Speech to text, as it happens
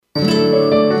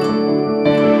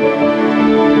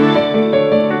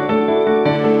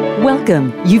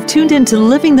Welcome. You've tuned into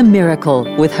Living the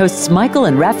Miracle with hosts Michael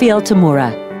and Raphael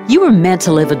Tamura. You were meant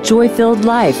to live a joy-filled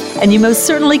life, and you most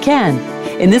certainly can.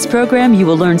 In this program, you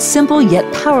will learn simple yet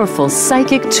powerful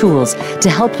psychic tools to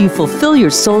help you fulfill your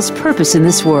soul's purpose in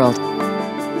this world.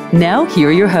 Now, here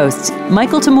are your hosts,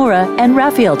 Michael Tamura and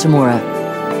Raphael Tamura.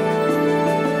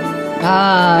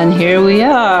 And here we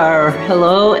are.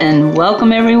 Hello and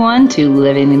welcome everyone to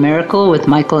Living the Miracle with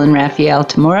Michael and Raphael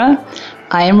Tamura.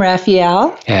 I am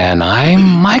Raphael. And I'm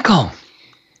Michael.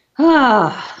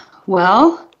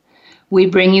 Well, we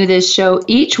bring you this show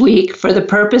each week for the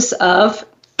purpose of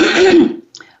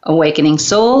awakening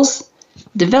souls,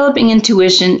 developing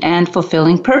intuition, and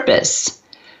fulfilling purpose.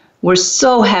 We're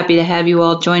so happy to have you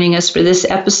all joining us for this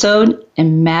episode.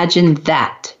 Imagine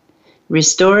that.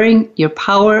 Restoring your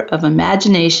power of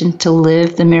imagination to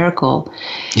live the miracle.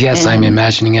 Yes, I'm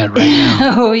imagining it right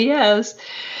now. Oh, yes.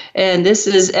 And this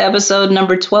is episode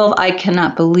number 12. I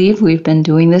cannot believe we've been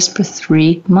doing this for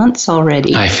 3 months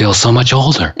already. I feel so much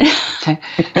older.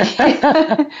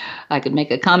 I could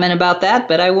make a comment about that,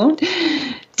 but I won't.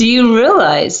 Do you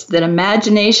realize that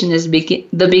imagination is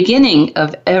the beginning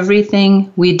of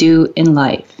everything we do in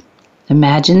life?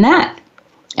 Imagine that.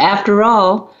 After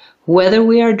all, whether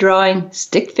we are drawing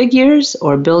stick figures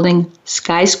or building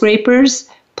skyscrapers,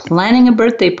 planning a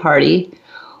birthday party,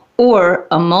 or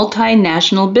a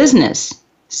multinational business,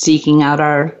 seeking out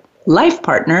our life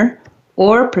partner,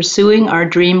 or pursuing our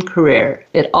dream career.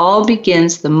 It all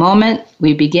begins the moment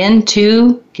we begin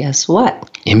to, guess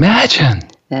what? Imagine.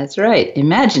 That's right,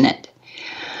 imagine it.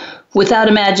 Without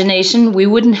imagination, we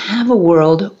wouldn't have a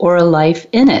world or a life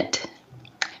in it.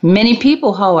 Many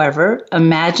people, however,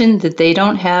 imagine that they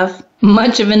don't have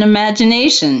much of an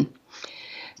imagination.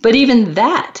 But even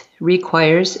that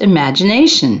requires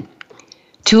imagination.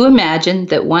 To imagine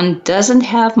that one doesn't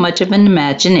have much of an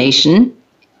imagination,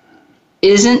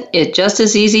 isn't it just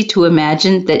as easy to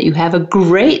imagine that you have a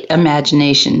great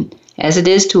imagination as it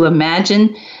is to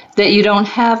imagine that you don't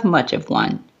have much of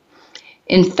one?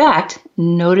 In fact,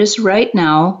 notice right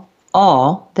now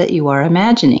all that you are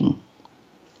imagining.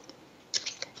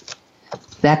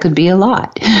 That could be a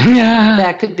lot. Yeah.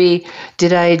 That could be,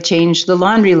 did I change the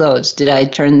laundry loads? Did I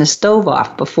turn the stove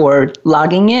off before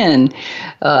logging in?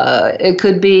 It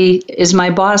could be, is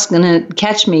my boss going to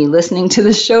catch me listening to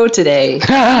the show today?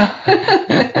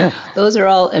 Those are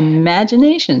all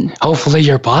imagination. Hopefully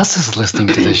your boss is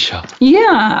listening to this show.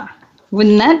 Yeah.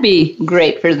 Wouldn't that be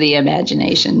great for the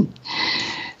imagination?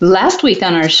 Last week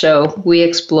on our show, we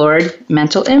explored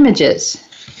mental images.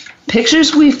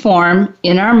 Pictures we form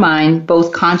in our mind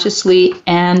both consciously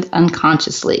and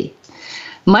unconsciously.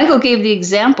 Michael gave the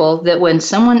example that when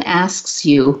someone asks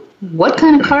you, what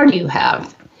kind of car do you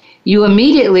have? You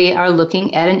immediately are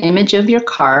looking at an image of your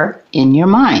car in your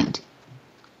mind.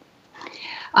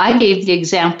 I gave the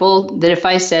example that if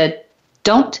I said,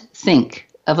 don't think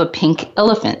of a pink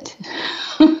elephant.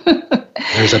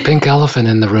 There's a pink elephant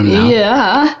in the room now.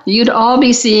 Yeah, you'd all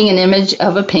be seeing an image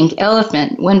of a pink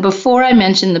elephant, when before I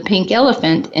mentioned the pink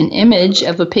elephant, an image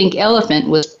of a pink elephant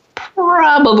was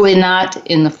probably not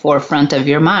in the forefront of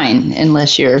your mind,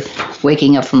 unless you're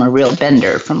waking up from a real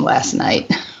bender from last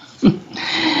night.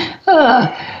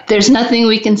 There's nothing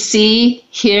we can see,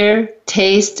 hear,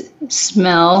 taste,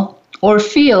 smell, or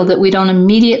feel that we don't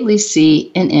immediately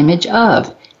see an image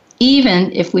of,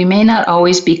 even if we may not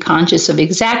always be conscious of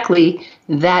exactly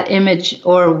that image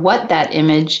or what that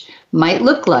image might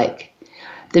look like.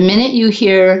 The minute you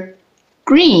hear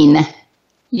green,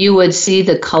 you would see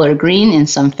the color green in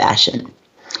some fashion.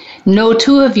 No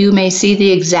two of you may see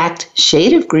the exact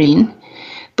shade of green,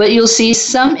 but you'll see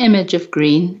some image of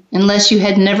green unless you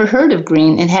had never heard of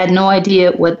green and had no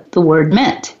idea what the word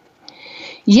meant.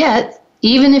 Yet,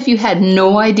 even if you had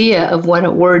no idea of what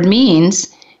a word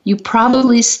means, you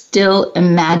probably still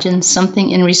imagine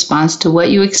something in response to what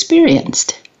you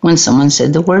experienced when someone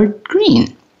said the word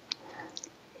green.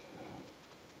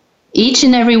 Each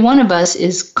and every one of us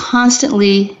is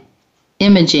constantly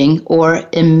imaging or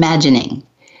imagining,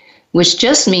 which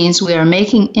just means we are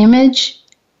making image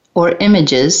or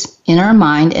images in our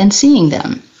mind and seeing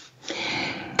them.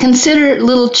 Consider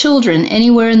little children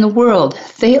anywhere in the world.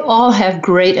 They all have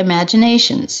great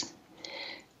imaginations.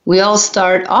 We all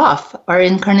start off our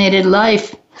incarnated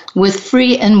life with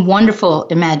free and wonderful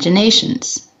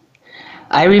imaginations.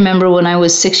 I remember when I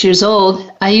was 6 years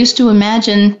old, I used to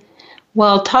imagine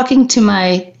while talking to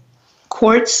my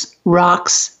quartz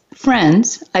rocks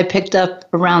friends I picked up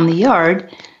around the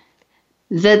yard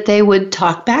that they would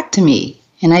talk back to me,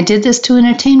 and I did this to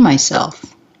entertain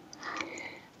myself.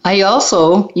 I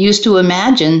also used to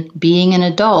imagine being an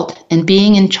adult and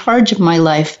being in charge of my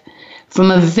life from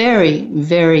a very,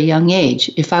 very young age.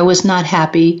 If I was not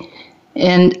happy,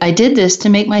 and I did this to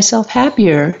make myself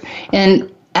happier.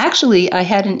 And actually, I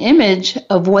had an image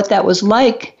of what that was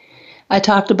like. I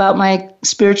talked about my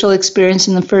spiritual experience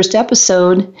in the first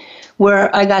episode,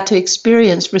 where I got to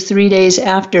experience for 3 days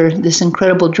after this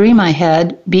incredible dream I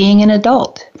had being an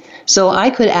adult. So I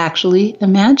could actually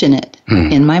imagine it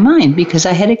in my mind because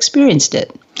I had experienced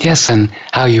it. Yes, and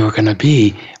how you were going to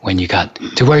be when you got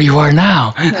to where you are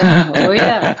now. Oh,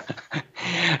 yeah.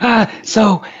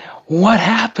 So what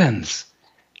happens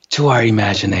to our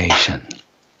imagination?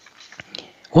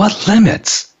 What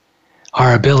limits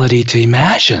our ability to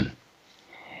imagine?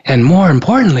 And more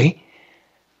importantly,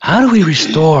 how do we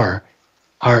restore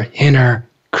our inner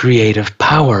creative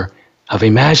power of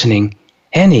imagining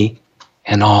any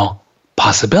and all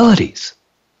possibilities?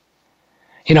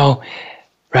 You know,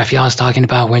 Raphaelle was talking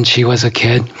about when she was a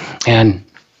kid and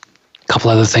a couple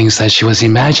other things that she was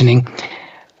imagining.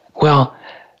 Well,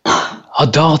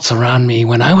 adults around me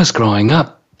when I was growing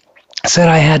up said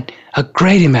I had a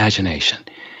great imagination.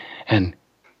 And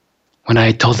when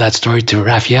I told that story to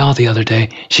Raphaelle the other day,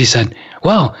 she said,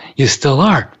 well, you still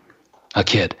are a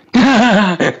kid.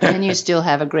 And you still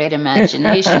have a great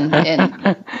imagination.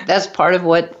 And that's part of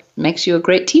what makes you a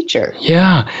great teacher.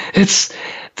 Yeah,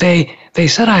 they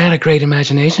said I had a great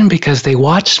imagination because they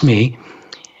watched me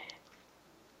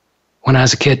when I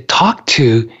was a kid talk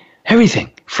to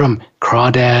everything from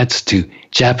crawdads to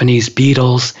Japanese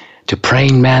beetles to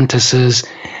praying mantises,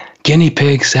 guinea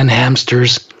pigs and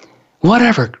hamsters,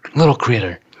 whatever little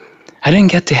critter. I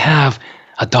didn't get to have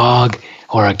a dog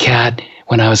or a cat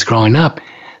when I was growing up.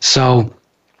 So,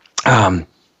 I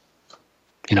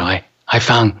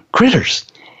found critters,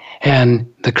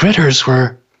 and the critters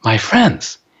were my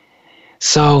friends.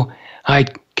 So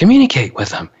I'd communicate with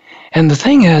them. And the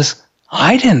thing is,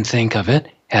 I didn't think of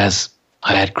it as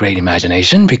I had great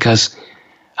imagination because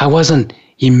I wasn't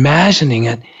imagining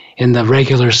it in the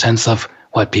regular sense of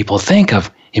what people think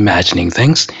of imagining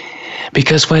things.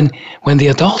 Because when the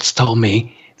adults told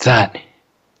me that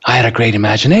I had a great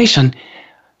imagination,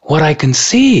 what I can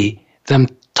see them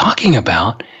talking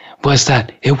about was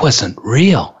that it wasn't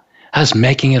real. I was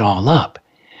making it all up.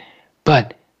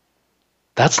 But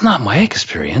that's not my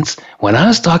experience. When I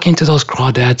was talking to those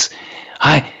crawdads,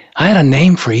 I had a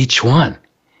name for each one.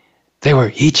 They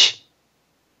were each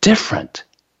different.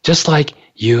 Just like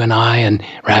you and I and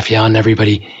Raphaelle and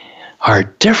everybody are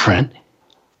different,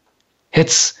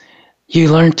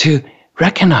 you learn to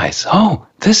recognize, oh,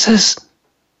 this is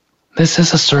a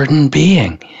certain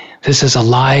being. This is a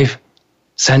live,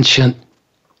 sentient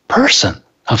person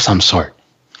of some sort.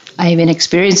 I even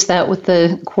experienced that with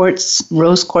the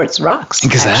rose quartz rocks.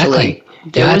 Exactly.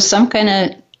 Actually. There was some kind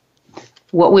of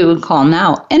what we would call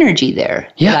now energy there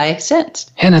that I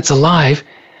sensed. And it's alive,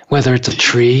 whether it's a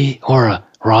tree or a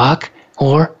rock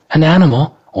or an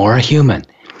animal or a human.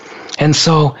 And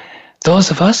so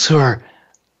those of us who are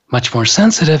much more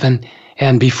sensitive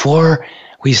and before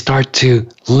we start to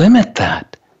limit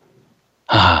that,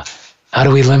 how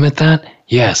do we limit that?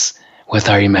 Yes, with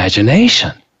our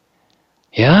imagination.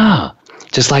 Yeah,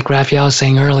 just like Raphaelle was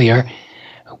saying earlier,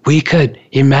 we could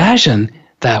imagine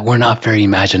that we're not very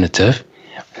imaginative,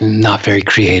 not very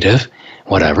creative,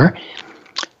 whatever.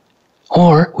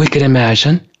 Or we could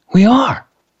imagine we are.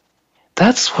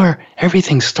 That's where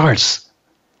everything starts.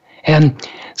 And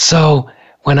so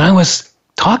when I was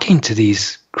talking to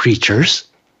these creatures,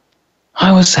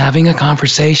 I was having a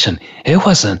conversation. It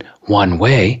wasn't one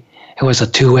way. It was a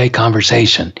two-way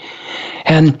conversation.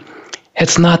 And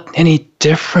it's not any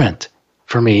different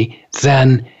for me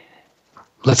than,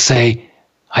 let's say,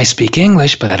 I speak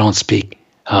English, but I don't speak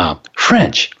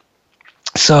French.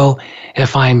 So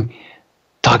if I'm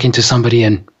talking to somebody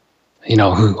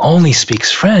who only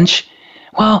speaks French,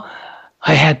 well,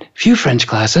 I had few French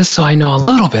classes, so I know a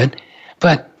little bit,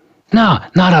 but no,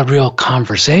 not a real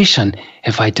conversation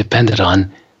if I depended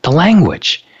on the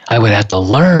language. I would have to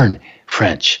learn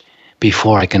French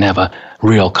before I can have a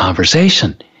real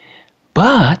conversation.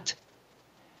 But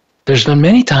there's been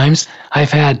many times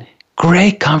I've had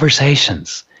great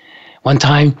conversations. One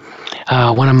time,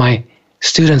 one of my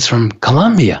students from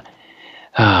Colombia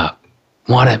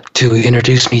wanted to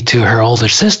introduce me to her older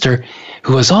sister,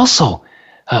 who was also,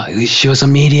 she was a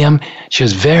medium. She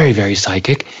was very, very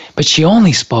psychic, but she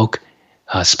only spoke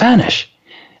Spanish.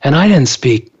 And I didn't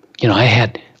speak, I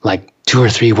had like 2 or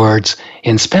 3 words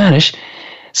in Spanish.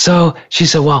 So she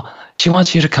said, well, she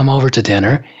wants you to come over to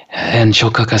dinner and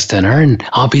she'll cook us dinner and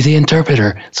I'll be the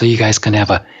interpreter so you guys can have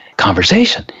a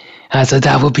conversation. And I said,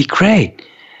 that would be great.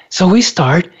 So we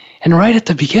start, and right at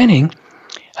the beginning,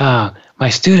 my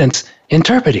student's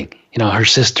interpreting. her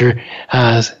sister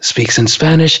speaks in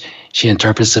Spanish. She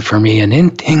interprets it for me in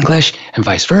English and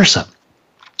vice versa.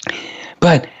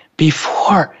 But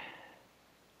before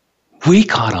we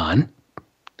caught on,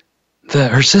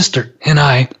 her sister and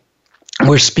I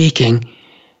were speaking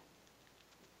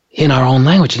in our own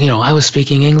language. I was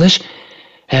speaking English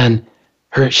and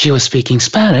she was speaking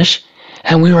Spanish,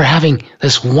 and we were having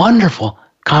this wonderful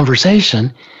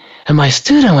conversation. And my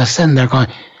student was sitting there going,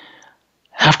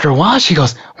 after a while, she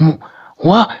goes,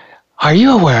 "What? Are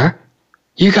you aware?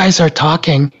 You guys are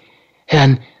talking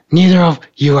and neither of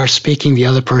you are speaking the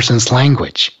other person's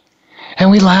language."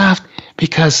 And we laughed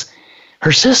because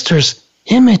her sister's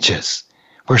images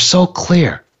were so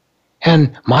clear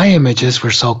and my images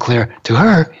were so clear to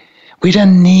her, we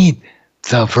didn't need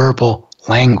the verbal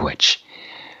language.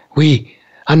 We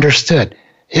understood.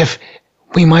 If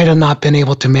we might have not been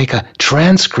able to make a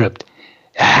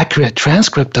accurate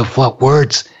transcript of what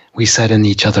words we said in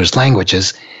each other's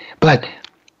languages, but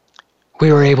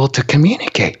we were able to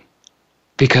communicate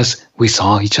because we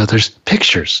saw each other's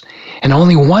pictures. And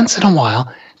only once in a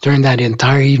while during that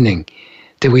entire evening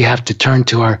did we have to turn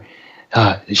to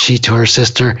she to her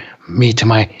sister, me to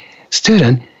my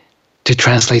student, to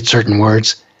translate certain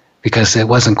words because it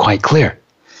wasn't quite clear.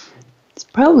 It's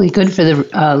probably good for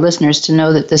the listeners to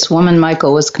know that this woman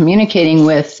Michael was communicating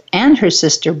with and her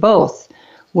sister both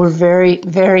were very,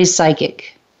 very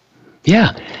psychic.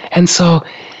 Yeah. And so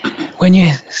when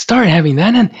you start having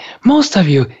that, and most of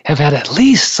you have had at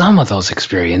least some of those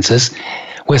experiences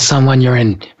with someone you're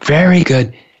in very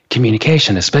good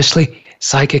communication, especially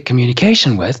psychic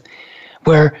communication with,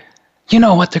 where you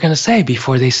know what they're going to say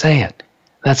before they say it.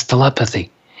 That's telepathy.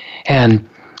 And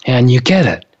you get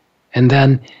it. And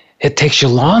then it takes you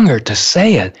longer to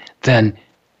say it than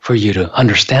for you to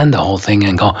understand the whole thing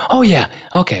and go, "Oh yeah,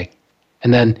 okay."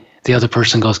 And then the other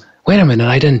person goes, "Wait a minute,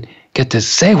 I didn't get to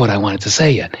say what I wanted to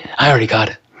say yet. I already got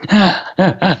it."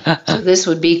 So this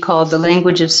would be called the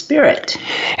language of spirit.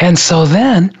 And so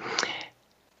then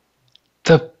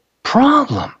the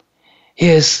problem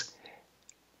is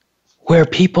where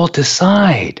people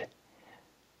decide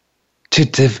to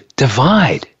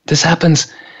divide. This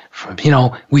happens,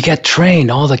 we get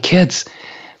trained, all the kids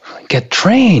get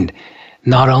trained,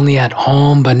 not only at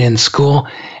home, but in school,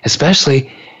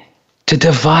 especially to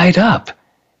divide up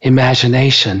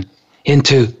imagination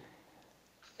into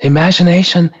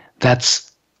imagination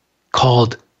that's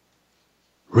called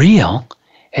real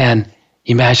and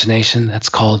imagination that's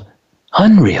called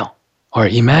unreal or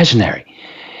imaginary.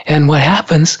 And what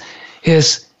happens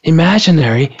is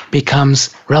imaginary becomes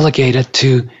relegated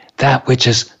to that which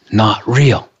is not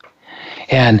real.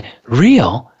 And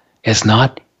real is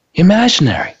not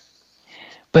imaginary.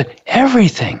 But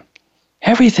everything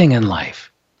in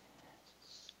life,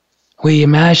 we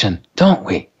imagine, don't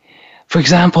we? For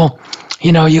example,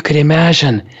 you could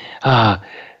imagine that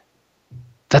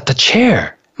the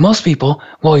chair, most people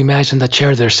will imagine the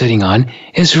chair they're sitting on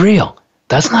is real.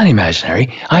 That's not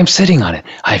imaginary. I'm sitting on it.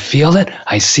 I feel it.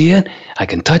 I see it. I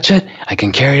can touch it. I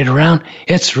can carry it around.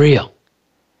 It's real.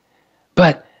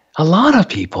 But a lot of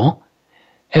people,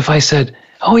 if I said,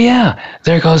 "Oh yeah,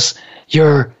 there goes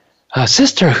your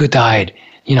sister who died,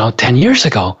 10 years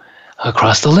ago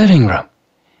across the living room,"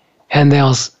 and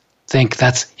they'll think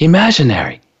that's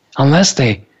imaginary unless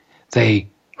they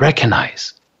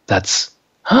recognize that's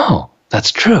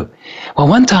true. Well,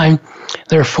 one time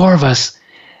there were 4 of us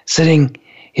sitting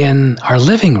in our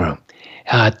living room,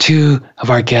 2 of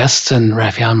our guests and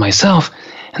Raphael and myself,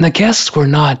 and the guests were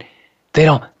not, they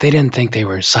didn't think they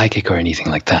were psychic or anything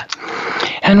like that.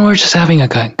 And we're just having a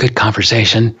good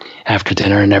conversation after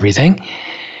dinner and everything.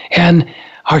 And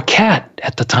our cat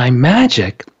at the time,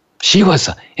 Magic, she was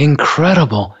an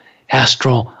incredible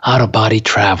astral out-of-body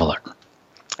traveler.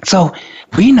 So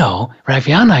we know,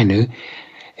 Raphael and I knew,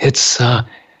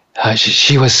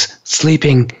 she was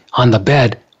sleeping on the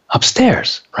bed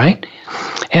upstairs, right?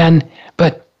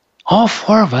 But all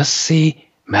 4 of us see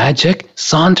Magic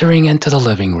sauntering into the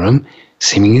living room,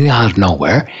 seemingly out of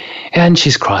nowhere, and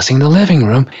she's crossing the living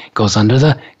room, goes under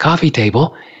the coffee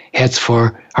table, heads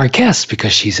for our guests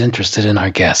because she's interested in our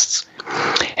guests.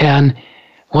 And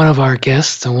one of our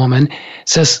guests, a woman,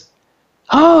 says,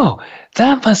 "Oh,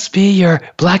 that must be your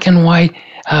black and white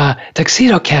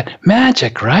tuxedo cat,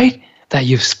 Magic, right? That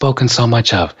you've spoken so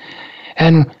much of."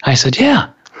 And I said, "Yeah."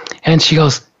 And she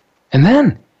goes, and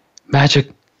then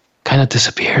Magic kind of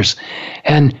disappears.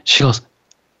 And she goes,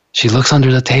 she looks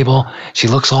under the table. She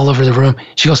looks all over the room.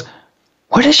 She goes,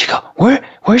 "Where did she go?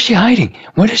 Where's she hiding?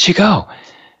 Where did she go?"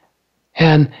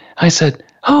 And I said,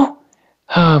 "Oh,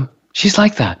 she's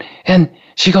like that." And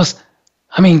she goes,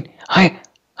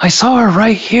 "I saw her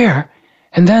right here.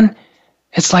 And then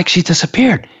it's like she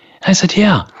disappeared. I said,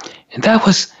 yeah, and that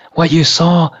was what you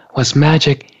saw was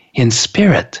magic in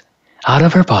spirit, out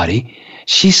of her body.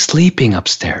 She's sleeping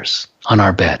upstairs on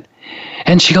our bed.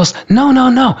 And she goes,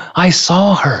 no, I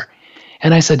saw her.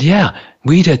 And I said, yeah,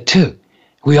 we did too.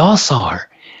 We all saw her.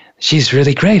 She's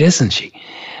really great, isn't she?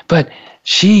 But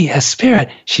she, as spirit,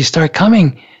 she started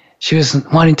coming. She was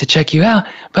wanting to check you out,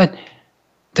 but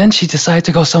then she decided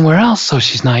to go somewhere else, so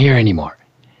she's not here anymore.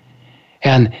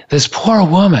 And this poor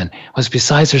woman was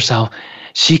beside herself.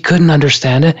 She couldn't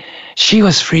understand it. She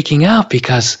was freaking out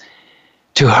because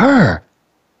to her,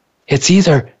 it's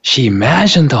either she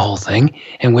imagined the whole thing,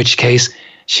 in which case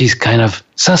she's kind of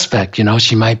suspect,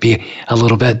 she might be a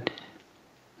little bit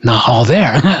not all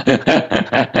there.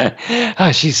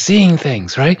 She's seeing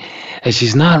things, right? And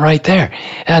she's not right there.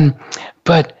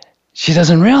 But she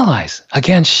doesn't realize,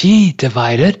 again, she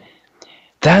divided.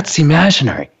 That's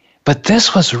imaginary. But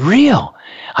this was real.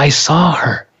 I saw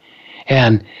her.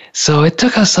 And so it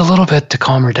took us a little bit to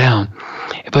calm her down.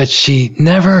 But she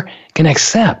never can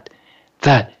accept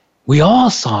that we all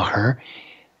saw her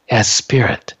as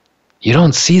spirit. You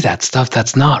don't see that stuff.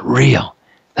 That's not real.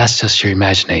 That's just your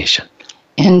imagination.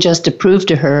 And just to prove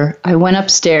to her, I went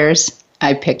upstairs,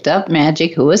 I picked up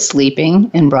Magic, who was sleeping,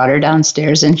 and brought her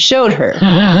downstairs and showed her.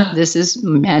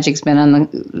 Magic's been on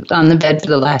the bed for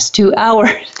the last 2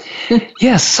 hours.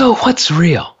 Yes, so what's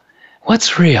real?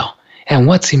 What's real? And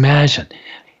what's imagined?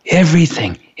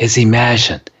 Everything is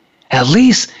imagined. At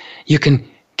least you can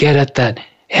get at that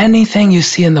anything you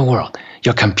see in the world,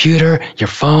 your computer, your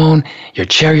phone, your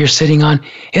chair you're sitting on,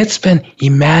 it's been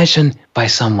imagined by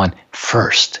someone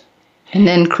first. And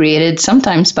then created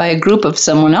sometimes by a group of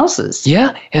someone else's.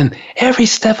 Yeah, and every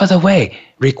step of the way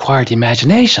required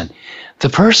imagination. The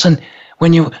person,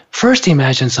 when you first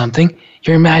imagine something,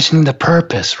 you're imagining the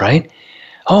purpose, right?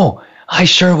 Oh, I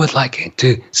sure would like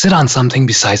to sit on something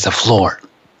besides the floor.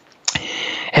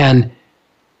 And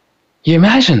you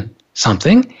imagine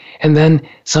something, and then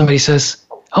somebody says,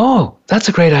 oh, that's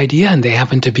a great idea, and they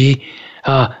happen to be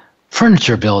a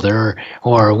furniture builder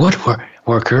or a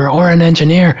woodworker or an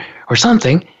engineer or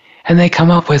something, and they come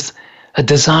up with a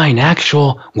design,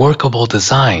 actual workable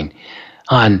design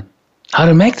on how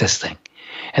to make this thing.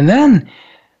 And then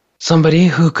somebody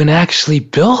who can actually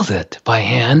build it by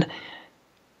hand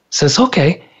says,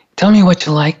 okay, tell me what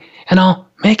you like, and I'll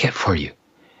make it for you.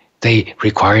 They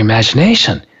require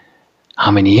imagination. How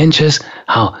many inches,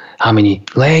 how many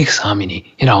legs, how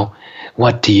many,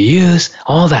 what do you use,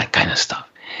 all that kind of stuff.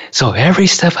 So every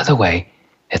step of the way,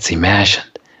 it's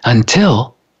imagined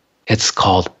until it's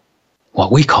called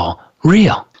what we call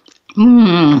real.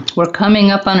 We're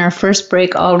coming up on our first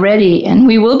break already, and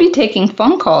we will be taking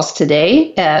phone calls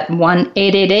today at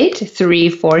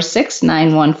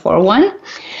 1-888-346-9141.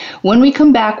 When we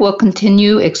come back, we'll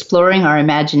continue exploring our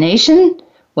imagination,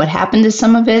 what happened to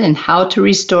some of it, and how to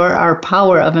restore our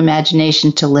power of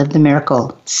imagination to live the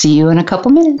miracle. See you in a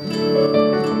couple minutes.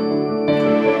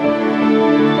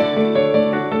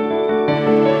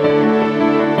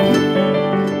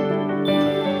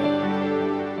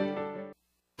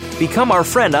 Become our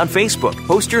friend on Facebook.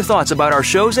 Post your thoughts about our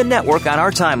shows and network on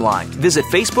our timeline. Visit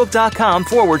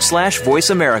Facebook.com/Voice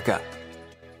America.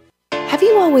 Have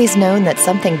you always known that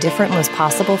something different was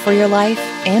possible for your life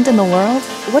and in the world?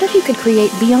 What if you could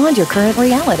create beyond your current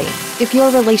reality? If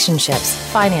your relationships,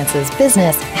 finances,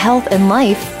 business, health, and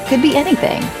life could be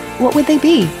anything, what would they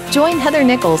be? Join Heather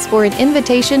Nichols for an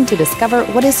invitation to discover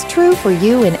what is true for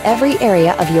you in every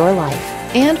area of your life,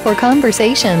 and for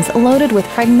conversations loaded with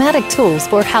pragmatic tools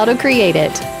for how to create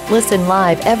it. Listen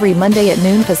live every Monday at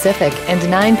noon Pacific and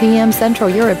 9 p.m. Central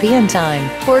European Time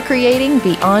for Creating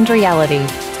Beyond Reality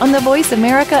on the Voice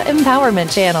America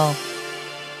Empowerment Channel.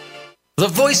 The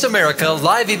Voice America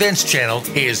Live Events channel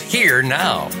is here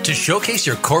now to showcase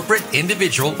your corporate,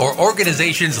 individual, or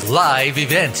organization's live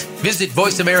event. Visit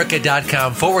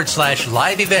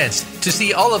voiceamerica.com/live events to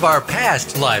see all of our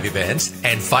past live events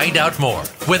and find out more.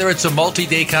 Whether it's a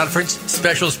multi-day conference,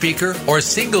 special speaker, or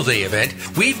single-day event,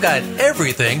 we've got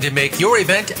everything to make your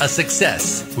event a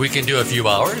success. We can do a few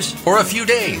hours or a few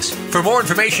days. For more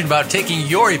information about taking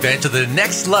your event to the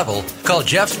next level, call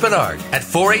Jeff Spinard at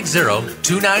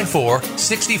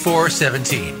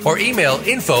 480-294-6417 or email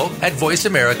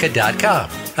info@voiceamerica.com.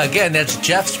 Again, that's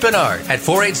Jeff Spinard at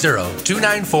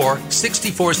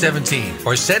 480-294-6417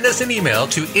 or send us an email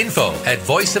to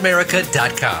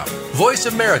info@voiceamerica.com. Voice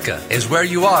America is where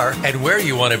you are and where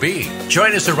you want to be.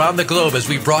 Join us around the globe as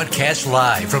we broadcast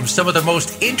live from some of the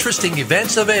most interesting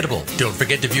events available. Don't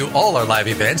forget to view all our live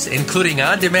events, including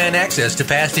on-demand access to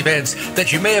past events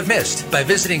that you may have missed by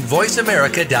visiting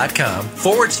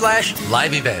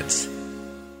voiceamerica.com/live events.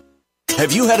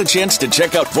 Have you had a chance to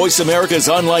check out Voice America's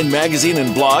online magazine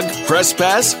and blog, Press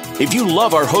Pass? If you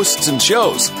love our hosts and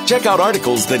shows, check out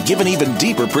articles that give an even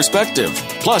deeper perspective.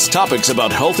 Plus topics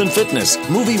about health and fitness,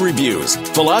 movie reviews,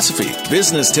 philosophy,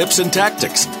 business tips and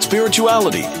tactics,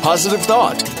 spirituality, positive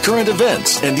thought, current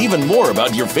events, and even more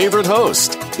about your favorite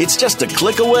host. It's just a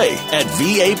click away at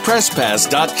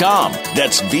vapresspass.com.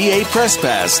 That's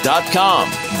vapresspass.com.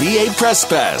 VA Press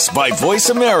Pass by Voice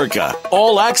America.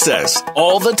 All access,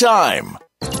 all the time.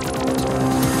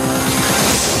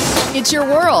 It's your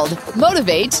world.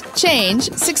 Motivate,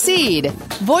 change, succeed.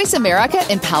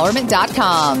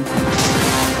 VoiceAmericaEmpowerment.com.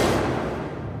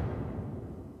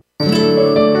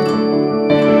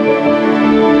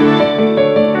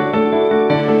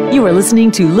 You are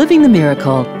listening to Living the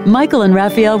Miracle. Michael and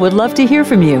Raphael would love to hear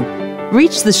from you.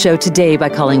 Reach the show today by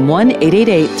calling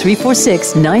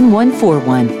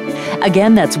 1-888-346-9141.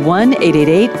 Again, that's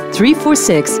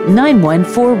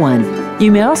 1-888-346-9141.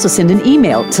 You may also send an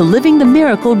email to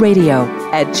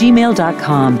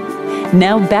livingthemiracleradio@gmail.com.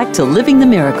 Now back to Living the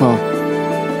Miracle.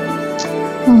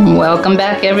 Welcome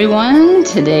back, everyone.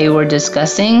 Today we're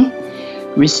discussing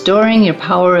restoring your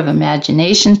power of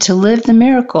imagination to live the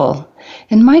miracle.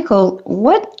 And Michael,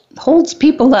 what holds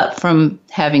people up from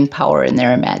having power in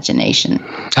their imagination?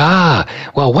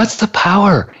 Well, what's the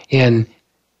power in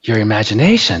your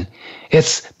imagination?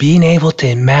 It's being able to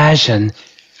imagine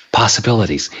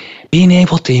possibilities, being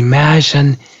able to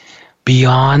imagine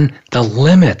beyond the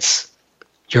limits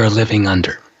you're living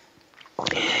under.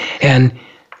 And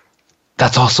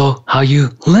that's also how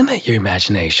you limit your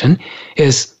imagination,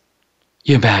 is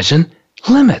you imagine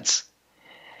limits.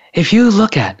 If you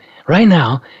look at right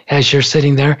now, as you're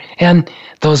sitting there, and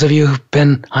those of you who've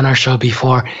been on our show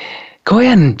before, go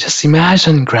ahead and just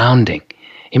imagine grounding.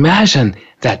 Imagine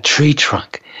that tree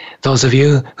trunk. Those of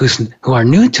you who are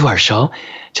new to our show,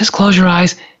 just close your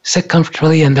eyes, sit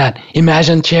comfortably in that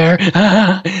imagined chair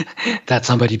that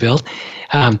somebody built.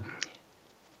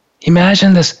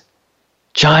 Imagine this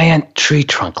giant tree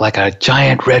trunk, like a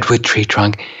giant redwood tree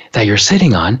trunk that you're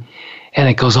sitting on, and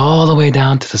it goes all the way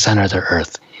down to the center of the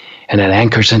earth. And it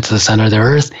anchors into the center of the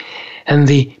earth. And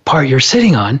the part you're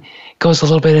sitting on goes a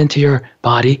little bit into your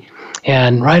body.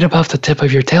 And right above the tip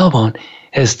of your tailbone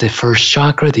is the first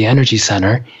chakra, the energy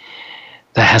center,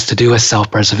 that has to do with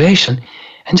self-preservation.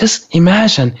 And just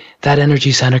imagine that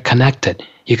energy center connected.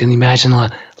 You can imagine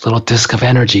a little disk of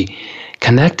energy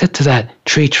connected to that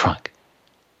tree trunk.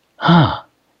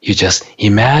 You just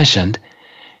imagined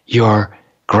your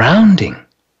grounding.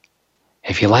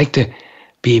 If you like to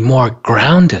be more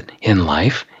grounded in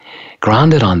life,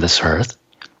 grounded on this earth,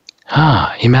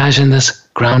 imagine this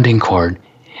grounding cord.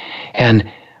 And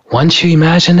once you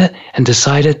imagine it and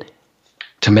decided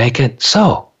to make it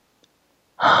so,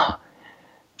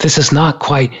 this is not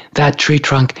quite, that tree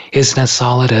trunk isn't as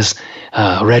solid as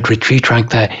a redwood tree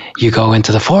trunk that you go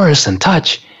into the forest and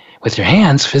touch with your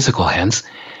hands, physical hands.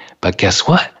 But guess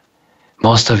what?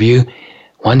 Most of you,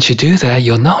 once you do that,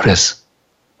 you'll notice,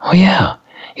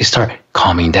 you start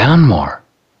calming down more.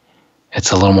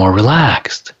 It's a little more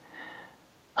relaxed.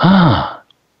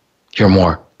 You're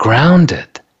more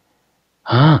grounded.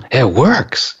 It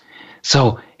works.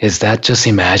 So is that just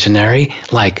imaginary?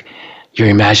 Like your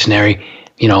imaginary,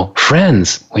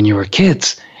 friends when you were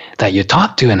kids that you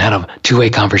talked to and had a two-way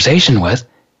conversation with?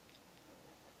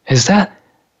 Is that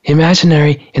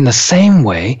imaginary in the same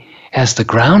way as the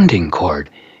grounding cord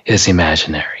is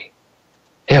imaginary?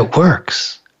 It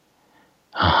works.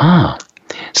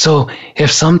 So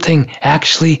if something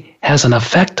actually has an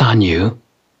effect on you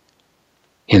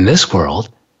in this world,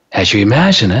 as you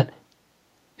imagine it,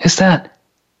 is that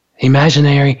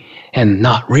imaginary and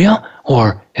not real,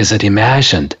 or is it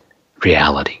imagined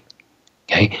reality?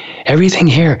 Okay? Everything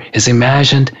here is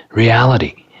imagined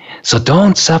reality. So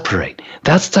don't separate.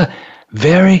 That's the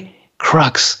very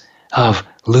crux of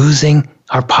losing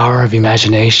our power of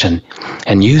imagination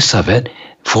and use of it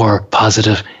for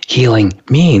positive healing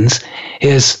means,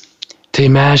 is to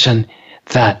imagine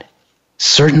that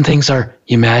certain things are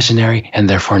imaginary and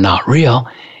therefore not real,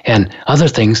 and other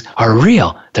things are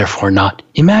real, therefore not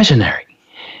imaginary.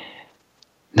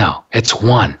 No, it's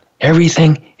one.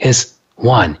 Everything is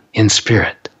one in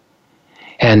spirit.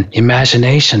 And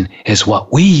imagination is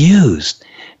what we use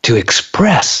to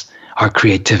express our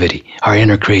creativity, our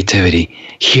inner creativity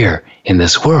here in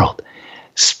this world.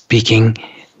 Speaking,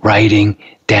 writing,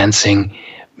 dancing,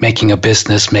 making a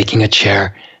business, making a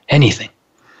chair, anything.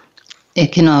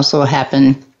 It can also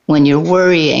happen when you're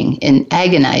worrying and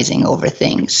agonizing over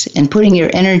things and putting your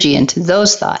energy into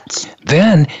those thoughts.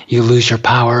 Then you lose your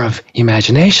power of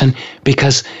imagination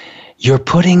because you're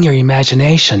putting your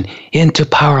imagination into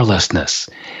powerlessness.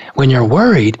 When you're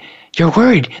worried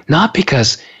not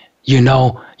because you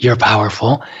know you're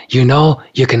powerful, you know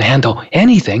you can handle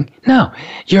anything. No,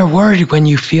 you're worried when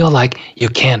you feel like you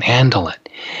can't handle it.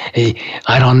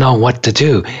 I don't know what to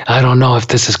do. I don't know if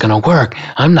this is going to work.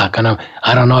 I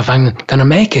don't know if I'm going to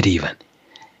make it even.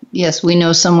 Yes, we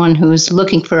know someone who's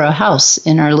looking for a house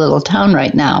in our little town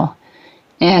right now.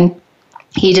 And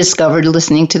he discovered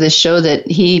listening to this show that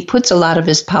he puts a lot of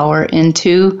his power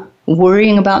into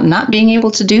worrying about not being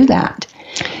able to do that.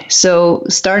 So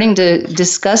starting to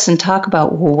discuss and talk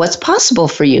about, well, what's possible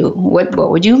for you? What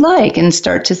would you like? And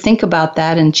start to think about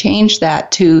that and change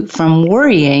that from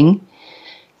worrying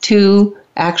to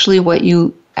actually what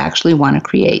you actually want to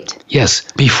create. Yes,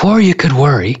 before you could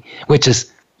worry, which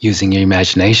is using your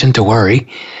imagination to worry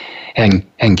and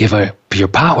give your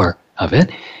power of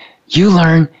it, you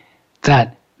learn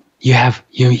that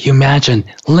you imagine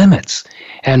limits.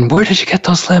 And where did you get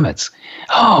those limits?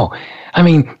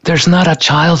 There's not a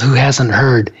child who hasn't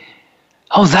heard,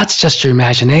 that's just your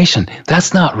imagination.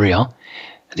 That's not real.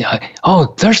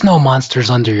 There's no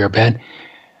monsters under your bed.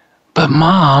 But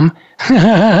Mom,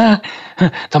 the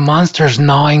monster's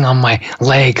gnawing on my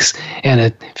legs and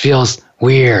it feels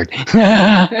weird.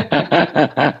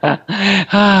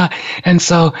 And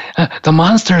so the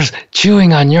monster's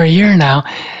chewing on your ear now.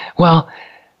 Well,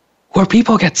 where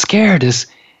people get scared is,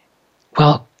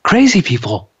 crazy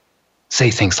people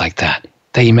say things like that.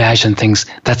 They imagine things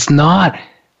that's not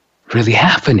really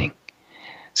happening.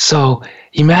 So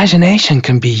imagination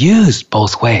can be used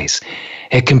both ways.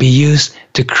 It can be used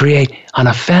to create on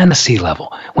a fantasy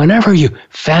level. Whenever you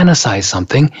fantasize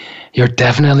something, you're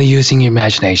definitely using your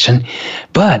imagination,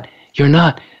 but you're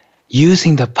not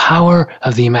using the power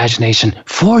of the imagination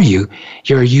for you.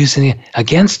 You're using it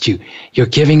against you. You're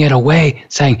giving it away,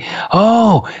 saying,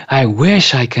 I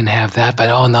wish I can have that, but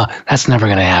no, that's never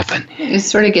going to happen. It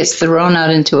sort of gets thrown out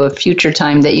into a future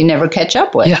time that you never catch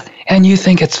up with. Yeah, and you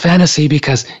think it's fantasy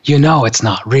because you know it's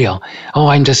not real.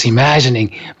 I'm just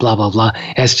imagining, blah, blah, blah.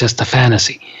 It's just a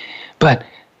fantasy. But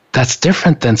that's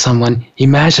different than someone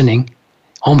imagining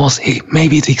almost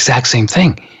maybe the exact same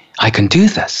thing. I can do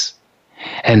this.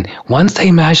 And once they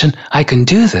imagine, I can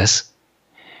do this,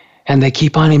 and they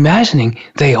keep on imagining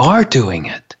they are doing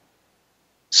it,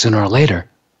 sooner or later,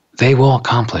 they will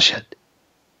accomplish it.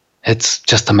 It's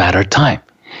just a matter of time.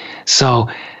 So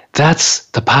that's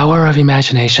the power of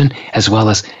imagination, as well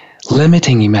as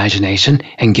limiting imagination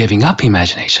and giving up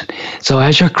imagination. So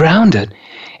as you're grounded,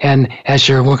 and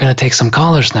we're going to take some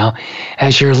callers now,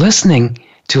 as you're listening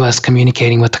to us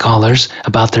communicating with the callers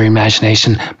about their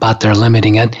imagination, about their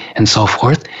limiting it, and so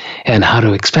forth, and how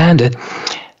to expand it,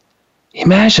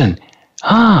 imagine,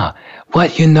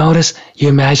 what you notice, you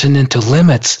imagine into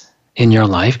limits in your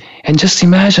life, and just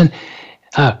imagine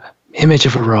image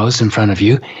of a rose in front of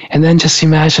you, and then just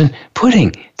imagine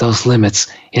putting those limits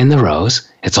in the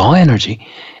rose. It's all energy.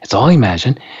 It's all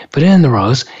imagine. Put it in the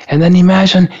rose, and then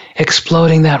imagine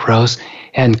exploding that rose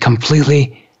and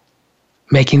completely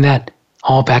making that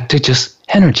all back to just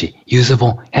energy,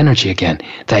 usable energy again,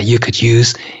 that you could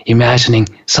use imagining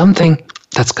something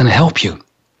that's going to help you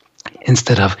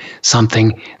instead of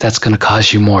something that's going to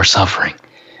cause you more suffering.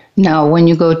 Now, when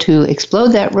you go to explode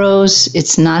that rose,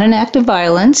 it's not an act of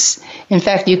violence. In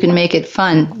fact, you can make it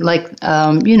fun. Like,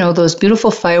 those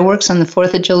beautiful fireworks on the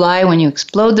 4th of July, when you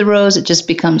explode the rose, it just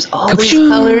becomes all these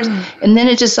colors. And then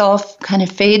it just all kind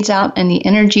of fades out and the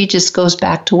energy just goes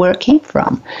back to where it came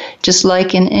from. Just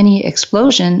like in any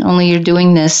explosion, only you're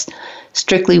doing this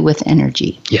strictly with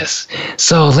energy. Yes.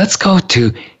 So let's go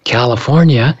to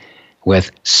California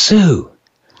with Sue.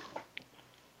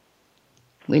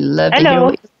 We love to hear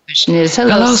what your question is.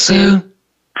 Hello, Sue.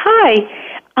 Hi.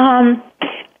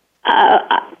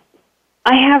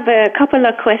 I have a couple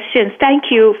of questions.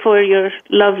 Thank you for your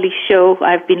lovely show.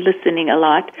 I've been listening a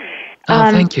lot.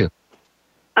 Thank you.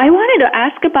 I wanted to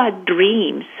ask about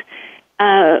dreams,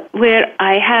 where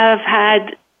I have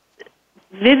had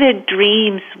vivid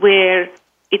dreams where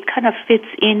it kind of fits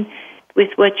in with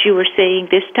what you were saying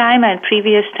this time and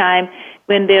previous time,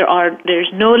 when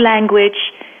there's no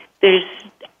language. There's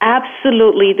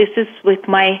absolutely, this is with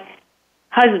my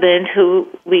husband, who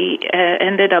we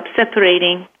ended up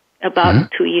separating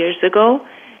about 2 years ago.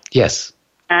 Yes.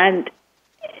 And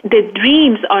the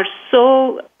dreams are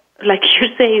so, like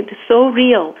you're saying, so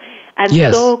real and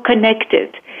so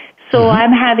connected. So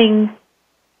I'm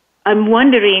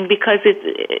wondering, because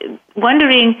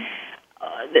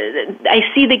I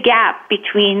see the gap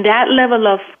between that level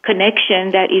of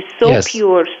connection that is so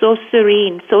pure, so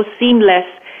serene, so seamless,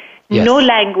 no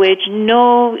language,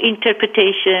 no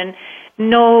interpretation,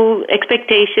 no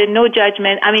expectation, no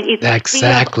judgment. I mean, it's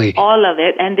exactly all of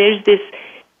it, and there's this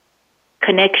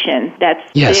connection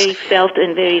that's very felt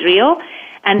and very real.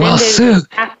 And then there's a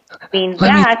gap between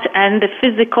that and the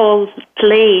physical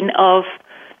plane of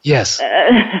exactly.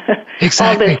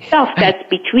 all the stuff that's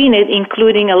between it,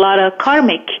 including a lot of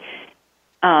karmic.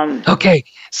 Okay,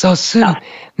 so Sue,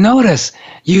 notice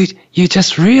you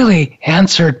just really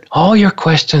answered all your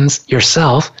questions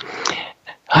yourself.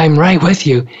 I'm right with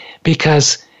you,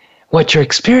 because what you're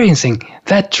experiencing,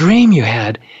 that dream you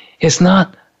had, is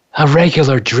not a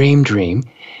regular dream.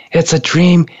 It's a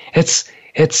dream. It's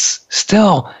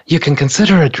still, you can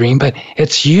consider a dream, but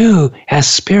it's you as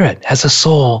spirit, as a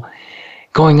soul,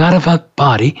 going out of a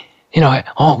body.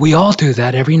 We all do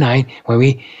that every night when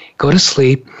we go to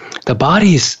sleep. The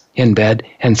body's in bed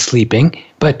and sleeping,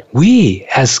 but we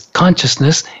as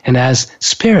consciousness and as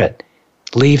spirit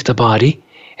leave the body,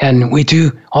 and we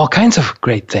do all kinds of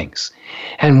great things.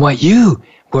 And what you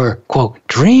were, quote,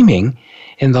 dreaming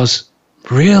in those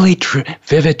really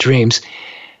vivid dreams,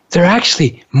 they're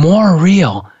actually more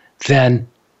real than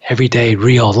everyday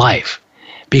real life,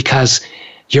 because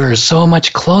you're so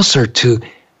much closer to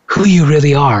who you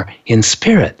really are in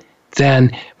spirit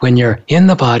than when you're in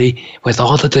the body with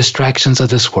all the distractions of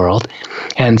this world.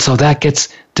 And so that gets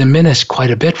diminished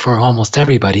quite a bit for almost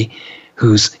everybody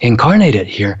who's incarnated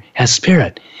here as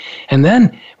spirit. And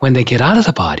then when they get out of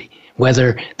the body,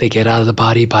 whether they get out of the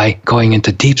body by going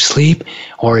into deep sleep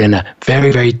or in a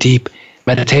very, very deep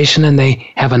meditation and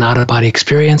they have an out-of-body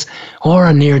experience, or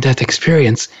a near-death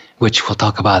experience, which we'll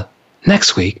talk about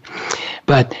next week.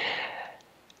 But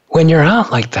when you're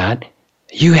out like that,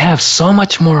 you have so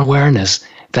much more awareness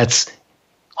that's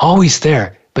always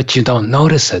there, but you don't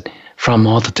notice it from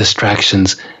all the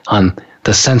distractions on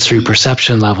the sensory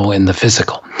perception level in the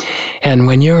physical. And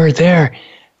when you're there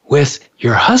with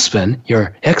your husband,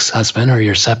 your ex-husband or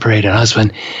your separated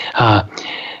husband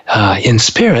in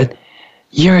spirit,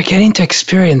 you're getting to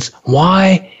experience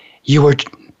why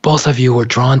both of you were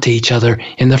drawn to each other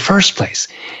in the first place.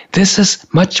 This is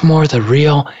much more the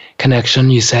real connection,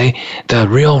 you say, the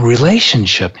real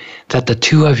relationship that the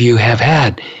two of you have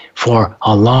had for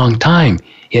a long time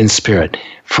in spirit,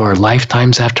 for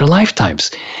lifetimes after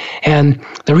lifetimes. And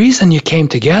the reason you came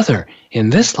together in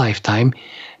this lifetime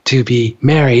to be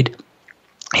married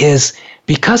is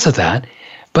because of that.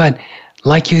 But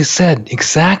like you said,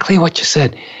 exactly what you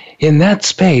said, in that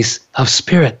space of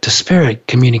spirit to spirit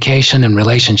communication and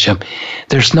relationship,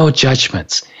 there's no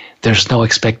judgments, there's no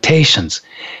expectations,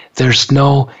 there's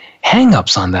no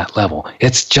hang-ups on that level.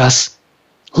 It's just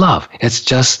love, it's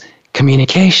just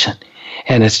communication,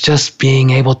 and it's just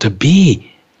being able to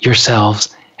be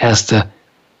yourselves as the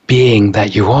being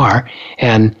that you are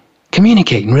and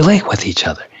communicate and relate with each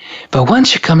other. But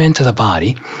once you come into the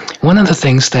body, one of the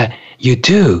things that you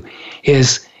do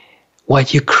is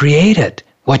what you created,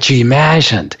 what you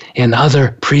imagined in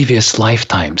other previous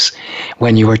lifetimes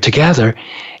when you were together,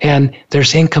 and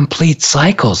there's incomplete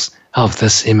cycles of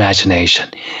this imagination.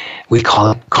 We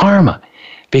call it karma,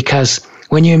 because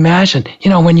when you imagine,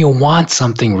 when you want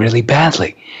something really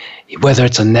badly, whether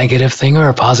it's a negative thing or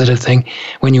a positive thing,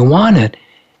 when you want it,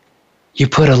 you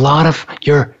put a lot of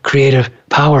your creative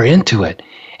power into it.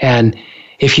 And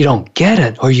if you don't get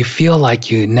it, or you feel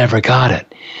like you never got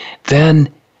it,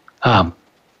 then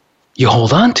you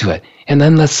hold on to it. And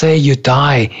then let's say you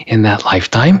die in that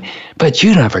lifetime, but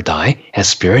you never die as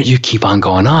spirit. You keep on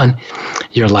going on.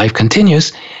 Your life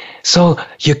continues. So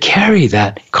you carry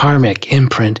that karmic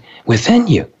imprint within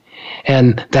you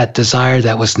and that desire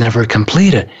that was never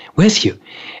completed with you.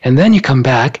 And then you come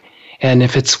back, and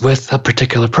if it's with a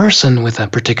particular person, with a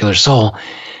particular soul,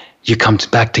 you come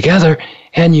back together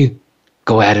and you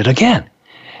go at it again.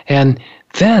 And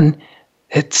then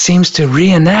it seems to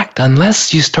reenact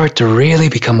unless you start to really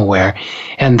become aware.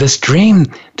 And these dreams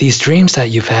that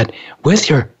you've had with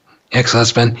your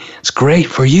ex-husband, it's great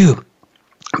for you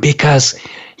because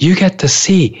you get to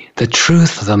see the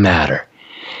truth of the matter.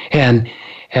 And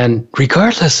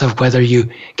regardless of whether you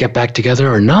get back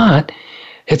together or not,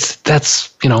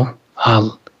 that's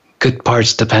good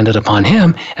parts dependent upon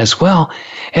him as well,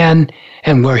 and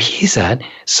where he's at.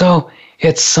 So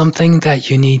it's something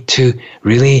that you need to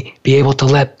really be able to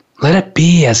let it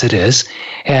be as it is,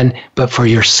 but for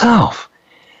yourself,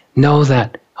 know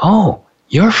that,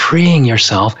 you're freeing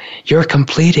yourself, you're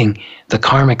completing the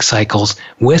karmic cycles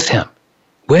with him,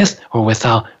 with or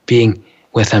without being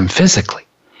with him physically.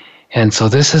 And so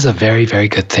this is a very, very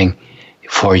good thing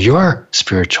for your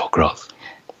spiritual growth.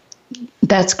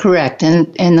 That's correct.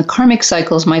 And the karmic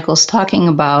cycles Michael's talking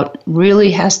about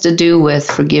really has to do with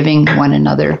forgiving one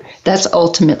another. That's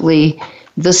ultimately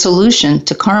the solution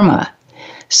to karma.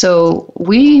 So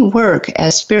we work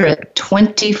as spirit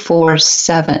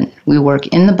 24/7. We work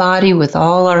in the body with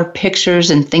all our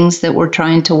pictures and things that we're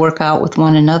trying to work out with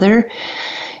one another.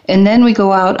 And then we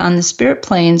go out on the spirit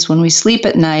planes when we sleep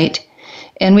at night,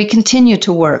 and we continue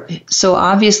to work. So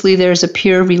obviously there's a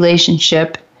pure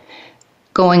relationship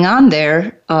going on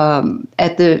there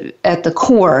at the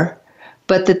core,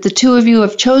 but that the two of you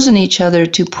have chosen each other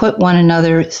to put one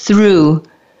another through,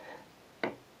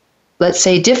 let's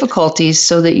say, difficulties,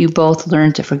 so that you both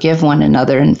learn to forgive one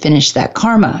another and finish that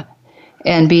karma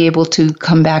and be able to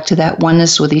come back to that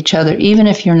oneness with each other, even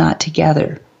if you're not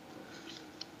together.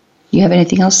 You have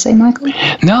anything else to say, Michael?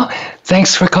 No,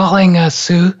 thanks for calling,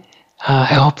 Sue. I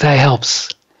hope that helps.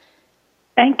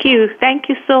 Thank you. Thank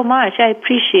you so much. I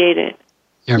appreciate it.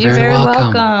 You're very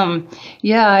welcome.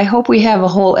 Yeah, I hope we have a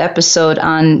whole episode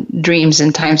on dreams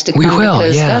in times to come. We will,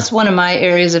 because yeah. That's one of my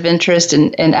areas of interest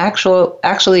and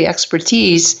actually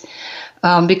expertise,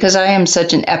 because I am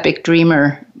such an epic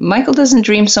dreamer. Michael doesn't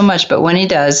dream so much, but when he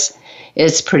does,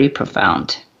 it's pretty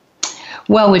profound.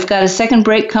 Well, we've got a second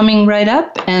break coming right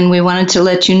up, and we wanted to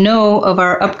let you know of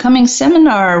our upcoming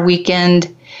seminar weekend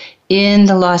in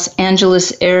the Los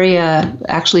Angeles area,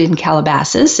 actually in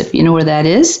Calabasas, if you know where that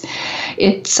is.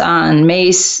 It's on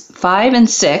May 5 and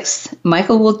 6th.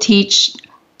 Michael will teach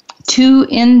 2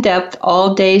 in-depth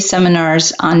all-day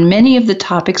seminars on many of the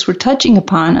topics we're touching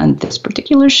upon on this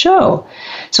particular show.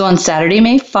 So on Saturday,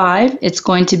 May 5, it's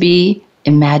going to be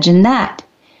Imagine That.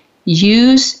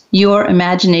 Use your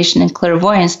imagination and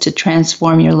clairvoyance to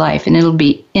transform your life, and it'll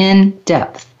be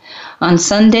in-depth. On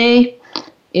Sunday,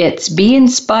 it's Be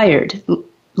Inspired.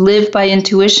 Live by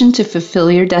intuition to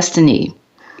fulfill your destiny.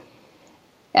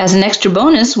 As an extra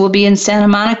bonus, we'll be in Santa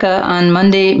Monica on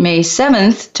Monday, May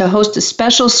 7th to host a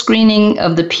special screening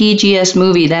of the PGS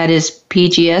movie. That is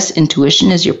PGS,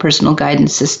 Intuition is Your Personal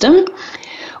Guidance System,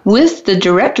 with the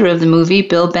director of the movie,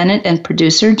 Bill Bennett, and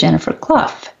producer Jennifer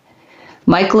Clough.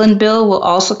 Michael and Bill will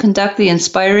also conduct the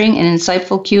inspiring and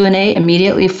insightful Q&A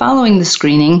immediately following the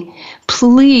screening.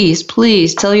 Please,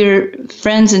 please tell your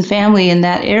friends and family in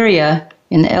that area,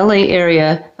 in the LA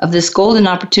area, of this golden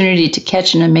opportunity to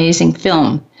catch an amazing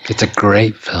film. It's a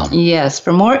great film. Yes.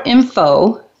 For more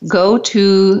info, go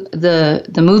to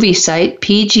the movie site,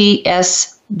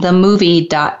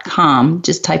 pgsthemovie.com.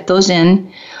 Just type those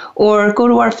in, or go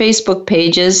to our Facebook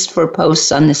pages for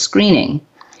posts on the screening.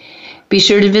 Be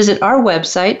sure to visit our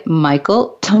website,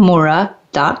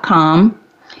 michaeltamura.com.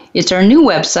 It's our new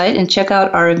website, and check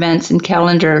out our events and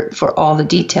calendar for all the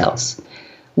details.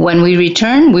 When we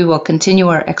return, we will continue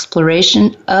our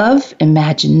exploration of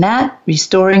Imagine That,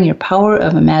 restoring your power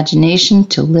of imagination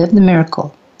to live the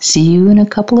miracle. See you in a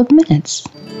couple of minutes.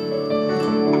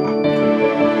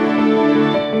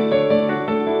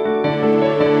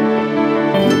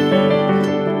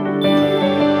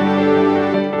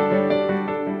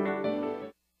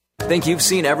 Think you've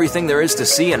seen everything there is to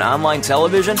see in online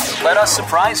television? Let us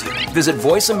surprise you. Visit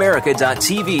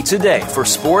voiceamerica.tv today for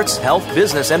sports, health,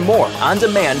 business, and more on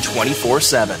demand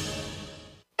 24/7.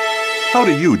 How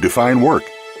do you define work?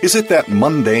 Is it that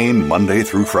mundane Monday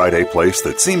through Friday place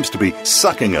that seems to be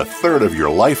sucking a third of your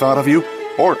life out of you?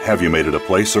 Or have you made it a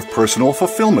place of personal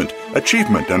fulfillment,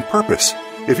 achievement, and purpose?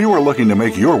 If you are looking to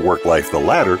make your work life the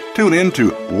latter, tune in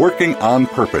to Working on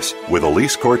Purpose with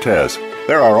Elise Cortez.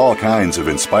 There are all kinds of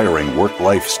inspiring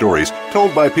work-life stories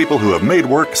told by people who have made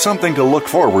work something to look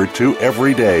forward to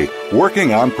every day.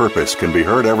 Working on Purpose can be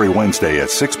heard every Wednesday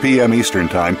at 6 p.m. Eastern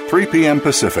Time, 3 p.m.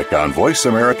 Pacific on Voice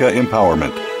America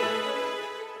Empowerment.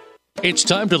 It's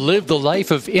time to live the life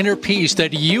of inner peace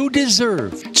that you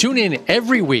deserve. Tune in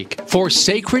every week for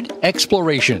Sacred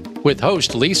Exploration with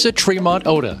host Lisa Tremont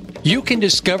Oda. You can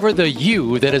discover the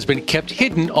you that has been kept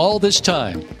hidden all this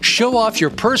time. Show off your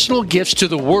personal gifts to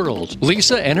the world.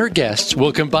 Lisa and her guests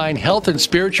will combine health and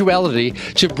spirituality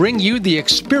to bring you the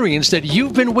experience that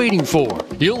you've been waiting for.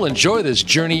 You'll enjoy this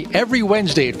journey every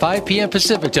Wednesday at 5 p.m.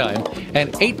 Pacific Time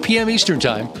and 8 p.m. Eastern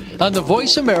Time on the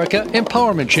Voice America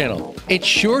Empowerment Channel. It's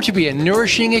sure to be a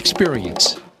nourishing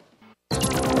experience.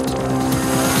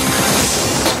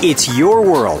 It's your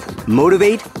world.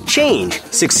 Motivate, change,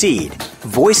 succeed.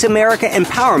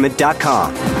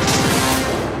 VoiceAmericaEmpowerment.com.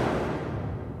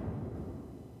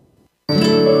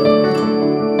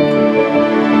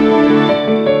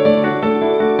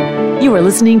 You are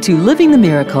listening to Living the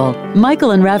Miracle.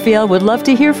 Michael and Raphael would love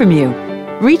to hear from you.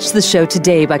 Reach the show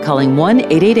today by calling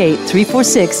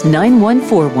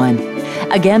 1-888-346-9141.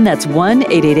 Again, that's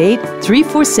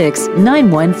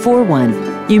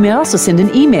 1-888-346-9141. You may also send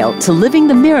an email to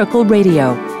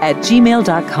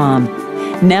livingthemiracleradio@gmail.com.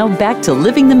 Now back to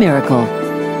Living the Miracle.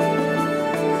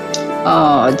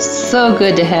 Oh, it's so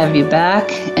good to have you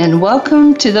back. And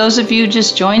welcome to those of you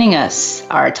just joining us.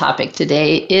 Our topic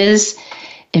today is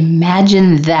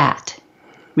Imagine That,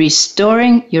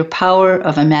 restoring your power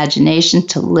of imagination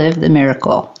to live the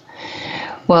miracle.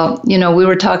 Well, we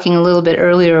were talking a little bit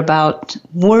earlier about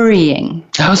worrying.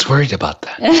 I was worried about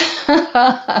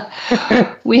that.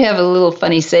 We have a little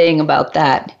funny saying about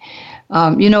that.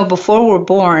 Before we're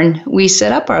born, we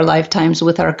set up our lifetimes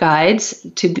with our guides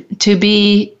to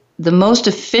be the most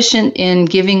efficient in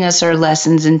giving us our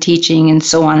lessons and teaching and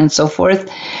so on and so forth.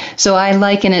 So I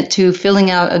liken it to filling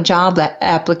out a job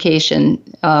application.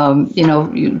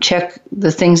 You check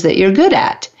the things that you're good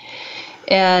at.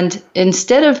 And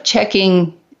instead of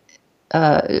checking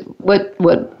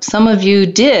what some of you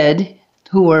did,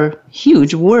 who were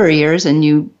huge worriers, and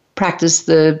you practice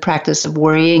the practice of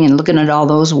worrying and looking at all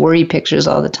those worry pictures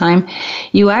all the time,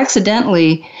 you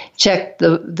accidentally checked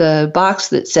the box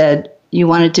that said you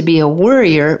wanted to be a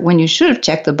worrier when you should have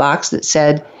checked the box that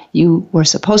said you were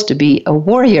supposed to be a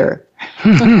warrior.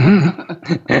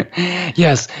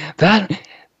 Yes, that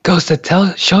goes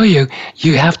to show you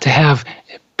have to have,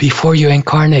 before you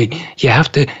incarnate, you have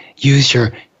to use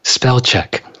your spell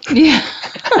check. Yeah.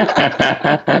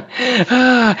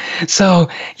 So,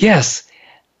 yes.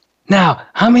 Now,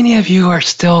 how many of you are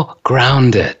still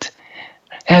grounded?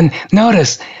 And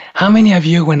notice, how many of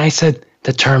you, when I said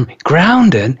the term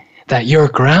grounded, that you're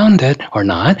grounded or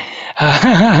not,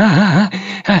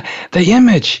 the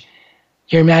image,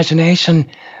 your imagination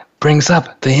brings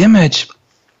up the image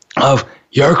of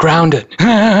you're grounded.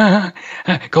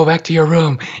 Go back to your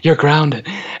room. You're grounded.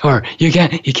 Or you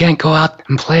can't go out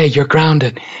and play. You're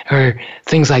grounded. Or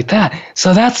things like that.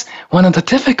 So that's one of the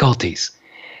difficulties.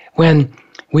 When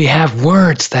we have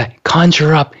words that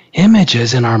conjure up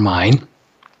images in our mind,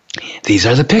 these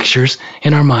are the pictures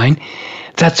in our mind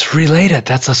that's related,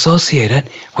 that's associated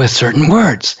with certain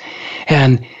words.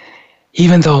 And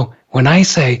even though when I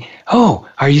say, oh,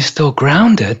 are you still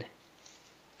grounded?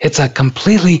 It's a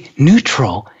completely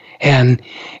neutral and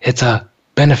it's a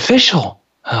beneficial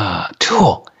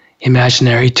tool,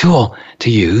 imaginary tool to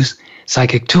use,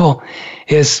 psychic tool,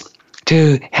 is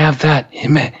to have that,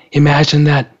 imagine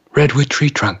that redwood tree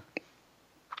trunk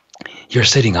you're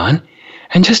sitting on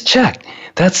and just check.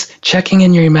 That's checking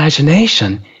in your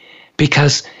imagination,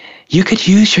 because you could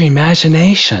use your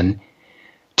imagination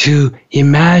to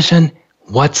imagine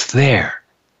what's there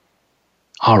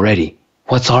already,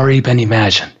 what's already been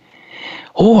imagined.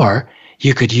 Or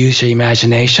you could use your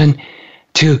imagination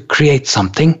to create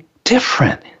something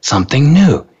different, something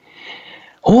new.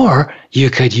 Or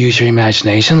you could use your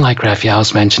imagination, like Raphael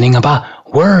was mentioning,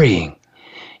 about worrying.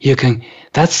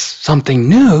 That's something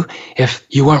new. If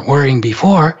you weren't worrying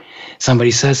before,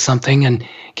 somebody says something and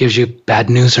gives you bad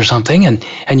news or something,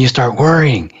 and you start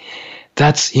worrying.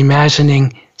 That's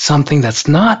imagining something that's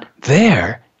not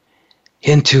there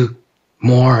into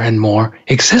more and more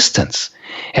existence.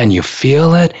 And you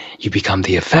feel it, you become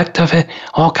the effect of it,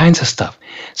 all kinds of stuff.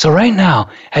 So right now,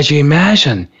 as you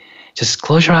imagine, just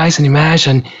close your eyes and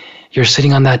imagine you're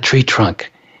sitting on that tree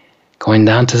trunk, going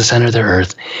down to the center of the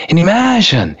earth, and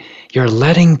imagine you're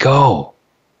letting go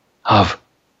of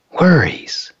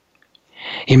worries.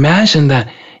 Imagine that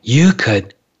you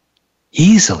could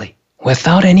easily,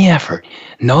 without any effort,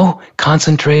 no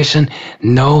concentration,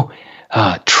 no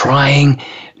trying,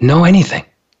 no anything.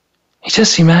 You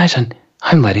just imagine,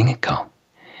 I'm letting it go.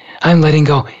 I'm letting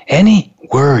go any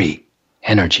worry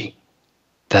energy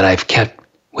that I've kept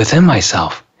within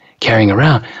myself, carrying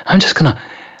around. I'm just going to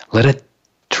let it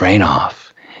drain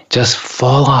off, just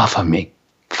fall off of me,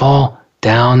 fall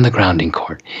down the grounding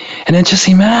cord. And then just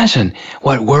imagine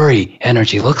what worry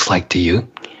energy looks like to you.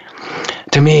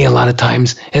 To me, a lot of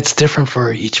times, it's different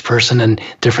for each person in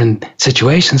different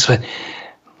situations, but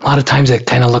a lot of times it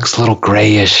kind of looks a little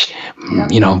grayish,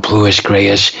 bluish,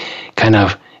 grayish, kind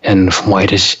of, and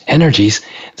whitish energies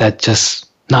that just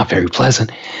not very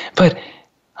pleasant. But,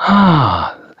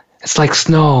 it's like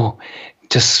snow,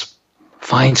 just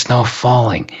fine snow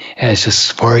falling. And it's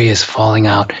just worry is falling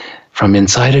out from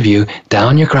inside of you,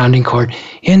 down your grounding cord,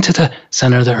 into the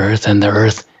center of the earth, and the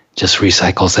earth just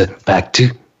recycles it back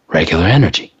to regular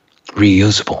energy,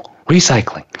 reusable,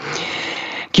 recycling.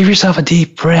 Give yourself a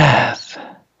deep breath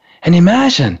and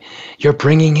imagine you're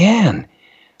bringing in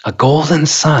a golden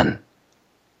sun,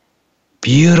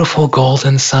 beautiful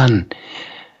golden sun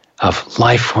of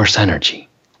life force energy.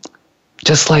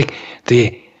 Just like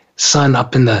the sun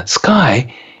up in the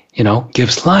sky,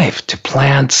 gives life to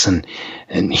plants and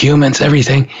humans,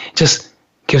 everything, just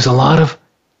gives a lot of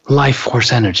life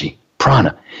force energy,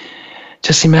 prana.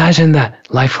 Just imagine that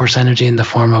life force energy in the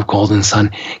form of golden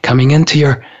sun coming into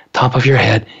your top of your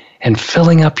head and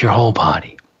filling up your whole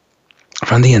body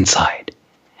from the inside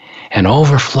and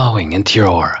overflowing into your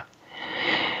aura.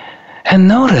 And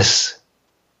notice,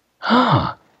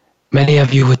 many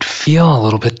of you would feel a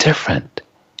little bit different.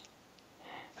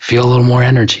 Feel a little more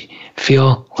energy.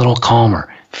 Feel a little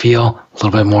calmer. Feel a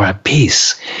little bit more at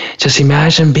peace. Just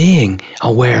imagine being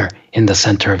aware in the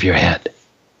center of your head.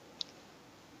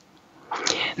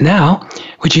 Now,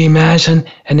 would you imagine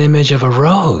an image of a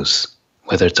rose?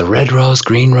 Whether it's a red rose,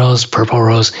 green rose, purple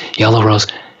rose, yellow rose.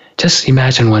 Just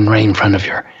imagine one right in front of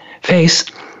your face.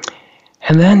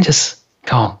 And then just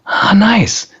go,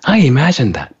 nice. I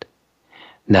imagined that.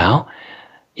 Now,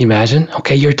 imagine,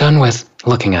 okay, you're done with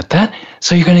looking at that.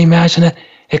 So you're going to imagine it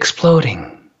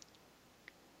exploding.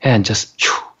 And just,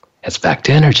 it's back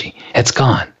to energy. It's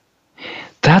gone.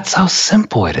 That's how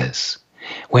simple it is.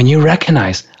 When you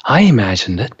recognize, I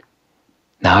imagined it,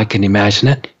 now I can imagine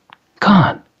it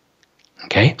gone.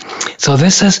 Okay? So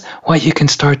this is what you can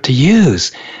start to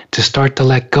use to start to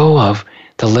let go of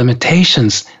the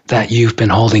limitations that you've been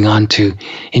holding on to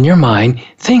in your mind,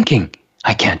 thinking,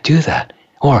 I can't do that.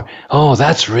 Or, oh,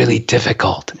 that's really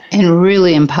difficult. And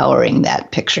really empowering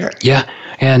that picture. Yeah,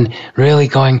 and really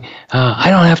going, I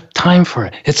don't have time for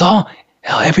it. It's all,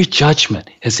 every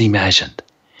judgment is imagined.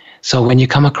 So when you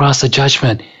come across a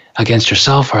judgment against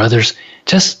yourself or others,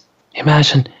 just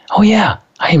imagine, oh yeah,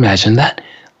 I imagined that.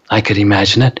 I could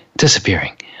imagine it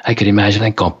disappearing. I could imagine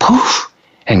it going poof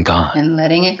and gone. And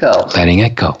letting it go. Letting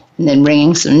it go. And then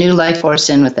bringing some new life force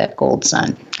in with that gold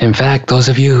sun. In fact, those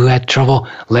of you who had trouble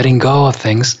letting go of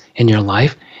things in your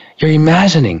life, you're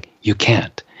imagining you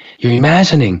can't. You're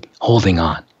imagining holding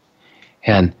on.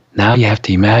 And now you have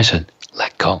to imagine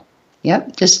let go.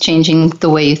 Yep, just changing the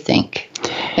way you think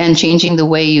and changing the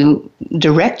way you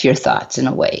direct your thoughts in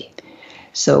a way.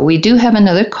 So we do have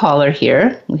another caller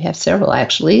here. We have several,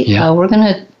 actually. Yeah. We're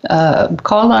going to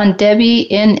call on Debbie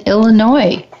in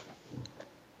Illinois.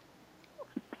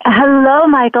 Hello,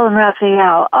 Michael and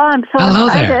Raphael. Oh, I'm so Hello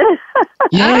excited. There.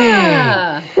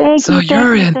 Yay!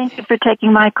 Thank you for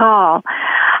taking my call.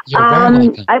 You're very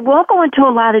welcome. I won't go into a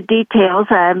lot of details.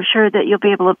 I'm sure that you'll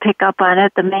be able to pick up on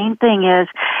it. The main thing is,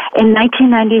 in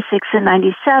 1996 and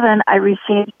 97, I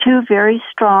received two very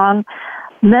strong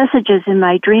messages in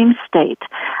my dream state,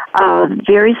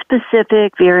 very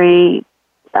specific, very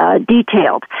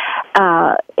detailed,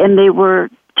 and they were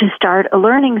to start a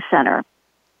learning center.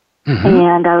 Mm-hmm.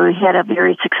 And I had a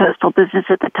very successful business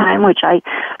at the time, which I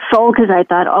sold because I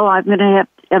thought, I'm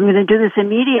going to do this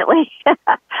immediately.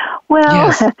 Well,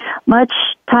 yes. Much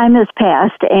time has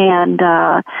passed, and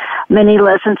many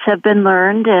lessons have been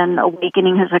learned, and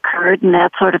awakening has occurred, and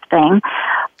that sort of thing.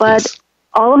 But yes.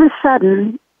 All of a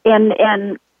sudden,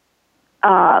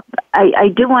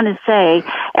 I do want to say,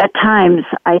 at times,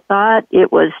 I thought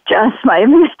it was just my